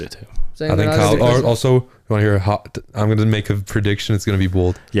 I do too. Saying I think they're not Kyle. impressive. Also, you want to hear a hot? I'm going to make a prediction. It's going to be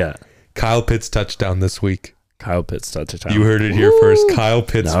bold. Yeah, Kyle Pitts touchdown this week. Kyle Pitts touchdown. You heard it here first. Kyle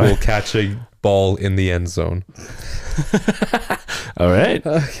Pitts No. will catch a ball in the end zone. All right.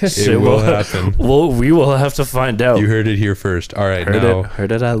 Okay. It will happen. Well, we will have to find out. You heard it here first. All right, heard now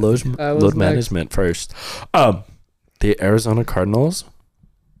it at load next. management first. The Arizona Cardinals.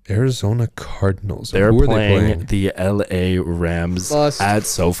 Arizona Cardinals. They're Who are playing they the LA Rams Bust. at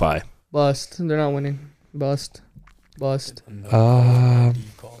SoFi. Bust. They're not winning. Bust. Bust. playing?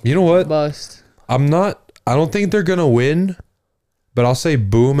 You know what? Bust. I don't think they're gonna win, but I'll say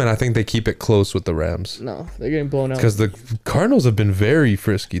boom, and I think they keep it close with the Rams No, they're getting blown out. because the Cardinals have been very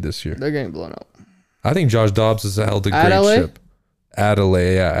frisky this year. They're getting blown out. I think Josh Dobbs has held a At great LA? ship. At LA,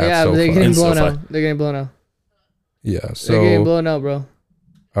 yeah. At Yeah, but SoFi. they're getting In blown SoFi. out. They're getting blown out. Yeah. They're getting So blown out, bro.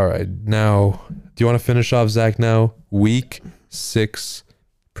 all right, now do you want to finish off Zach now? Week 6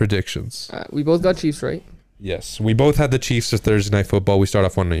 predictions. We both got Chiefs right. Yes, we both had the Chiefs for Thursday Night Football. We start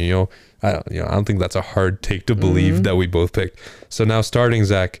off one, I don't think that's a hard take to believe that we both picked. So now starting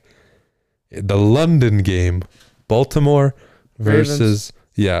Zach, the London game, Baltimore versus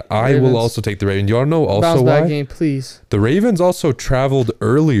I will Ravens. also take the Ravens. You want to know also Bounce why? back game, please. The Ravens also traveled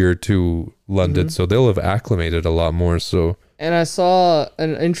earlier to London, so they'll have acclimated a lot more. So And I saw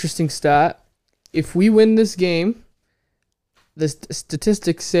an interesting stat. If we win this game, the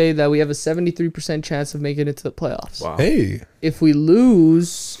statistics say that we have a 73% chance of making it to the playoffs. Wow. hey, If we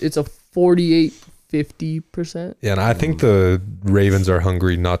lose, it's a 48-50%. yeah, and I think the Ravens are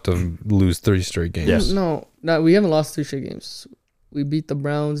hungry not to lose 3 straight games. Yes. No, we haven't lost 3 straight games. We beat the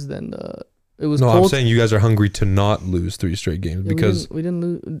Browns, then it was No, Colts. I'm saying you guys are hungry to not lose 3 straight games Yeah, because we didn't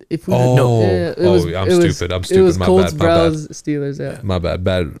lose. If we Oh. no, yeah, Oh, I'm it was, stupid. I'm It stupid. was My Colts, bad, my bad. Browns, Steelers. Yeah, my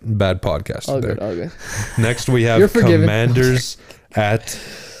bad podcast all there. good, all good. Next we You're have forgiven. Commanders at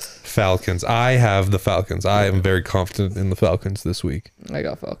Falcons. I have the Falcons. I am very confident in the Falcons this week. I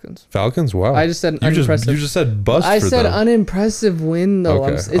got Falcons. Falcons, wow. I just said you unimpressive. just said bust I for said them. unimpressive win though.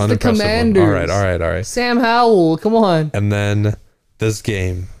 Okay, It's the unimpressive one. Commanders. All right. Sam Howell, come on. And then this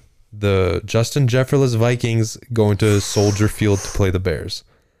game, the Justin Jefferless Vikings going to Soldier Field to play the Bears.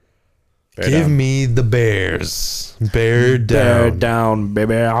 Give me the Bears. Bear Bear down. down,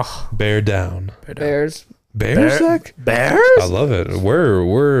 baby. Bear down. Bears. Bears, Zach? Bears? I love it.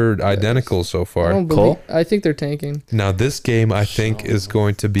 We're identical so I far. don't believe. I think they're tanking. Now this game I think is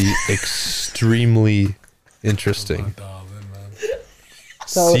going to be extremely interesting.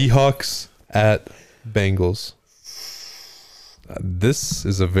 So- Seahawks at Bengals. This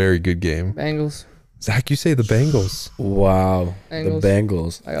is a very good game. Bengals. Zach, you say the Bengals. Wow. Bengals. The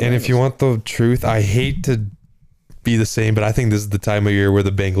Bengals. I got And if you Bengals. want the truth, I hate to be the same, but I think this is the time of year where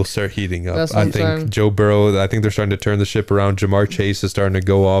the Bengals start heating up. That's what I I'm think saying. Joe Burrow, I think they're starting to turn the ship around. Jamar Chase is starting to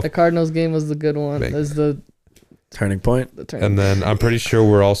go off. The Cardinals game was the good one. Bengals. That's the Turning point. turn. And then I'm pretty sure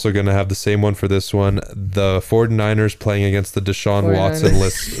we're also going to have the same one for this one. The 49ers playing against the Deshaun 49ers.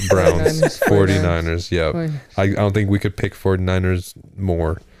 Watson-less Browns. 49ers. 49ers, yeah. I don't think we could pick 49ers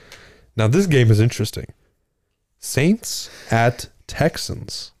more. Now, this game is interesting. Saints at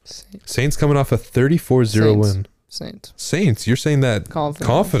Texans. Saints coming off a 34-0 Saints. win. Saints. You're saying that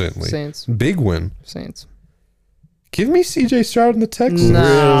confidently. Saints. Big win. Saints. Give me CJ Stroud and the Texans.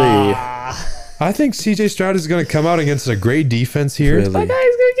 Really? I think CJ Stroud is going to come out against a great defense here. Really? That guy's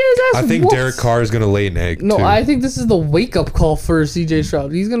gonna get his ass. I think whooped. Derek Carr is going to lay an egg, No, too. I think this is the wake up call for CJ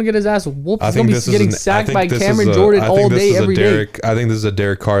Stroud. He's gonna get his ass whooped. I He's think gonna this be is getting an- I sacked think by this is Cameron a- Jordan I all think this day, is a every day. I think this is a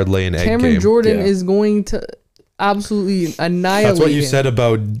Derek Carr lay an egg Cameron game. Jordan Yeah. is going to absolutely annihilate That's what you him. said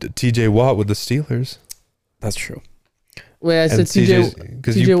about TJ Watt with the Steelers. That's true. Wait, I said And TJ.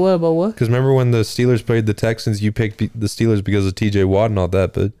 because TJ, what about what? Because remember when the Steelers played the Texans, you picked the Steelers because of TJ Watt and all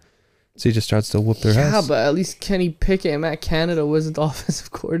that, but CJ Stroud still whooped their Yeah, ass. but at least Kenny Pickett and Matt Canada wasn't the offensive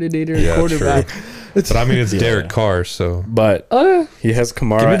coordinator and Yeah, quarterback. But I mean, it's Yeah. Derek Carr, so But Oh, he has Give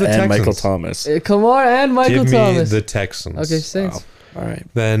me Kamara the and Michael Texans. Thomas. Kamara and Michael give me Thomas. the Texans. Okay, Saints. All right.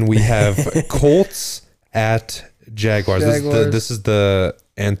 Then we have Colts at Jaguars. Jaguars. This is the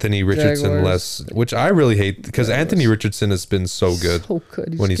Anthony Richardson Jaguars. less, which I really hate because Jaguars. Anthony Richardson has been so good. So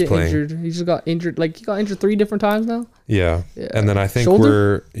good. when he's just playing. Injured. He just got injured. Like he got injured 3 different times now. Yeah. Yeah. And then I think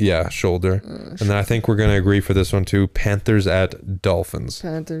Shoulder? shoulder. And then I think we're going to agree for this one too. Panthers at Dolphins.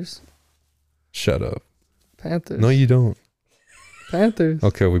 Panthers. Shut up. Panthers. No, you don't. Panthers.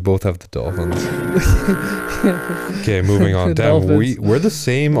 Okay, we both have the Dolphins. Okay, moving on. Damn, Dolphins. we're the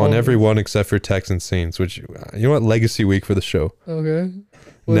same on Dolphins. every one except for Texans Saints, which, you know what? Legacy week for the show. Okay.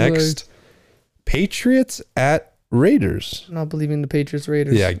 Next, Patriots at Raiders. I'm not believing the Patriots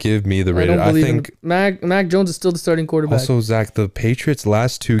Raiders. Yeah, give me the I Raiders. don't I believe think Mac Jones is still the starting quarterback. also, Zach, the Patriots'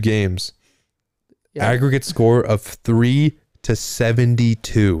 last 2 games, Yeah. aggregate score of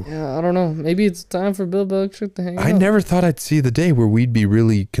 3-72. Yeah, I don't know. Maybe it's time for Bill Belichick to hang I up. never thought I'd see the day where we'd be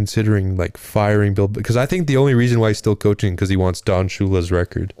really considering like firing Bill, because I think the only reason why he's still coaching because he wants Don Shula's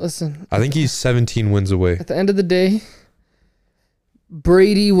record. Listen, I think he's 17 wins away. at the end of the day,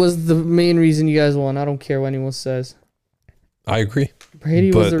 Brady was the main reason you guys won. I don't care what anyone says. I agree.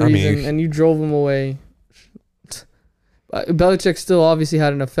 Brady was But, the I reason, mean- and you drove him away. Belichick still obviously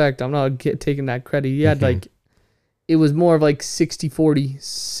had an effect. I'm not taking that credit. He had like, it was more of like 60-40,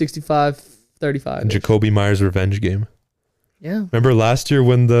 65-35. Jacoby Myers' revenge game. Yeah. Remember last year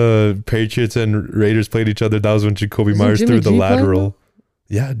when the Patriots and Raiders played each other? That was when Jacoby Isn't Myers Jimmy threw the G playing lateral.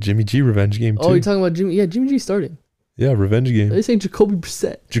 Yeah, Jimmy G revenge game too. Oh, you're talking about Jimmy? Yeah, Jimmy G starting. Yeah, revenge Are game. they saying Jacoby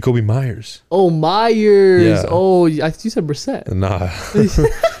Brissett? Jacoby Myers. Oh, Myers. Yeah. Oh, you said Brissett. Nah.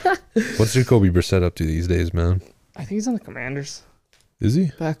 What's Jacoby Brissett up to these days, man? I think he's on the Commanders. Is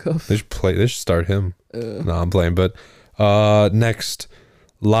he? Backup. They should start him. No, I'm playing. But next,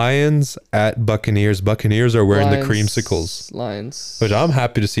 Lions at Buccaneers. Buccaneers are wearing the creamsicles, Lions. which I'm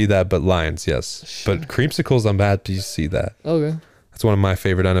happy to see that. But Lions, yes. But creamsicles, I'm happy to see that. Okay. That's one of my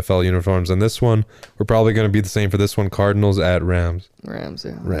favorite NFL uniforms. And this one, we're probably going to be the same for this one. Cardinals at Rams. Rams,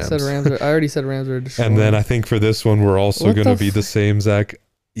 yeah. Rams. I already said Rams are destroying. And then I think for this one, we're also What going to the be the same, Zach.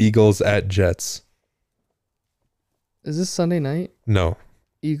 Eagles at Jets. Is this Sunday night? No,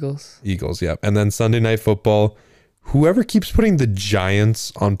 Eagles. Eagles, yeah. And then Sunday Night Football. Whoever keeps putting the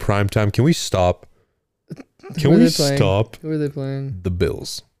Giants on primetime, can we stop? Can Who are we they playing? stop? Who are they playing? The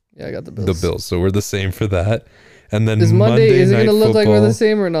Bills. Yeah, I got the Bills. The Bills. So we're the same for that. And then Is Monday, is it Night going to look like we're Football. the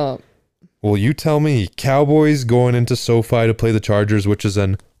same or not? Well, you tell me. Cowboys going into SoFi to play the Chargers, which is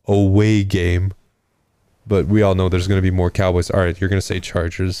an away game. But we all know there's going to be more Cowboys. All right, you're going to say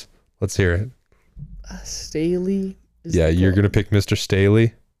Chargers. Let's hear it. Staley? is Yeah, the you're goal. going to pick Mr.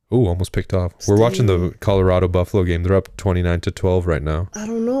 Staley. Oh, almost picked off. We're watching the Colorado Buffalo game. They're up 29-12 right now. I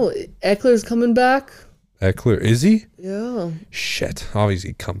don't know. Eckler's coming back. Eckler, is he? Yeah. Shit.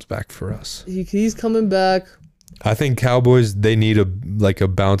 Obviously, he comes back for us. He's coming back. I think Cowboys, they need a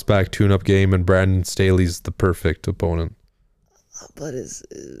bounce back tune-up game, and Brandon Staley's the perfect opponent. But it's...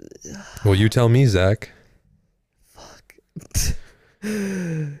 Well, you tell me, Zach.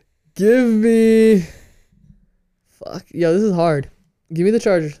 Give me... Fuck. Yo, this is hard. Give me the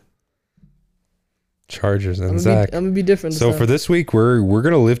Chargers. Chargers and I'm Zach. gonna be different. So for this week, we're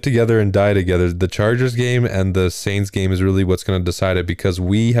gonna live together and die together. The Chargers game and the Saints game is really what's gonna decide it, because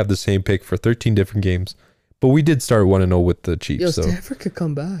we have the same pick for 13 different games, but we did start 1-0 with the Chiefs. Yo, So Stanford could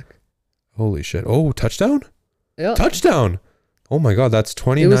come back. holy shit! Oh, touchdown! Yeah. Touchdown! Oh my God, that's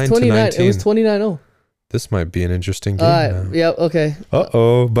 29 It was 29. to 19. It was 29-0. This might be an interesting game now. Yeah. Okay.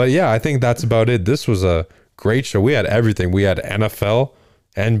 But yeah, I think that's about it. This was a great show. We had everything. We had NFL,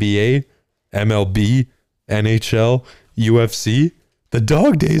 NBA, MLB, NHL, UFC. The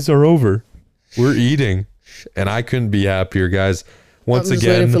dog days are over. We're eating, and I couldn't be happier, guys. Once I'm just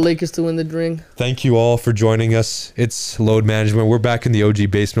waiting again, for Lakers to win the ring. thank you all for joining us. It's Load Management. We're back in the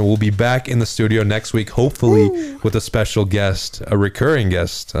OG basement. We'll be back in the studio next week, hopefully with a special guest, a recurring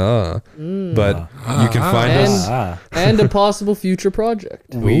guest. But you can find us. And a possible future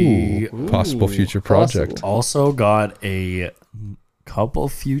project. Possible future project. Possible. Also got a couple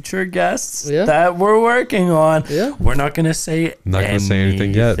future guests Yeah. that we're working on. Yeah. We're not gonna say Not gonna say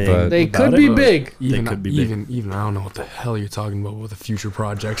anything yet, but- They about could it. be big. Even, could be big. even I don't know what the hell you're talking about with the future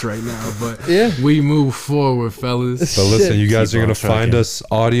projects right now, but Yeah. we move forward, fellas. But listen, Shit. you guys Keep are on going to find trucking. us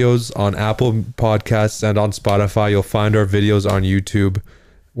audios on Apple Podcasts and on Spotify. You'll find our videos on YouTube.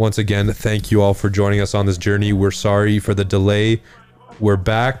 Once again, thank you all for joining us on this journey. We're sorry for the delay. We're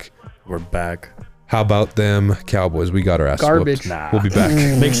back. We're back. How about them Cowboys? We got our ass Garbage. whooped. Nah. We'll be back.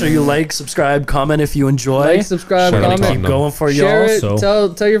 Make sure you like, subscribe, comment if you enjoy. Like, subscribe, Shout out We're to gonna comment, keep going for share y'all. it.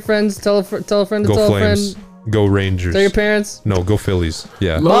 So Tell your friends. Tell a friend to Go tell a Flames. friend. Go Rangers. Tell your parents. No, go Phillies.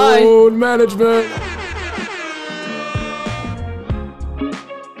 Yeah. Bye. Load management.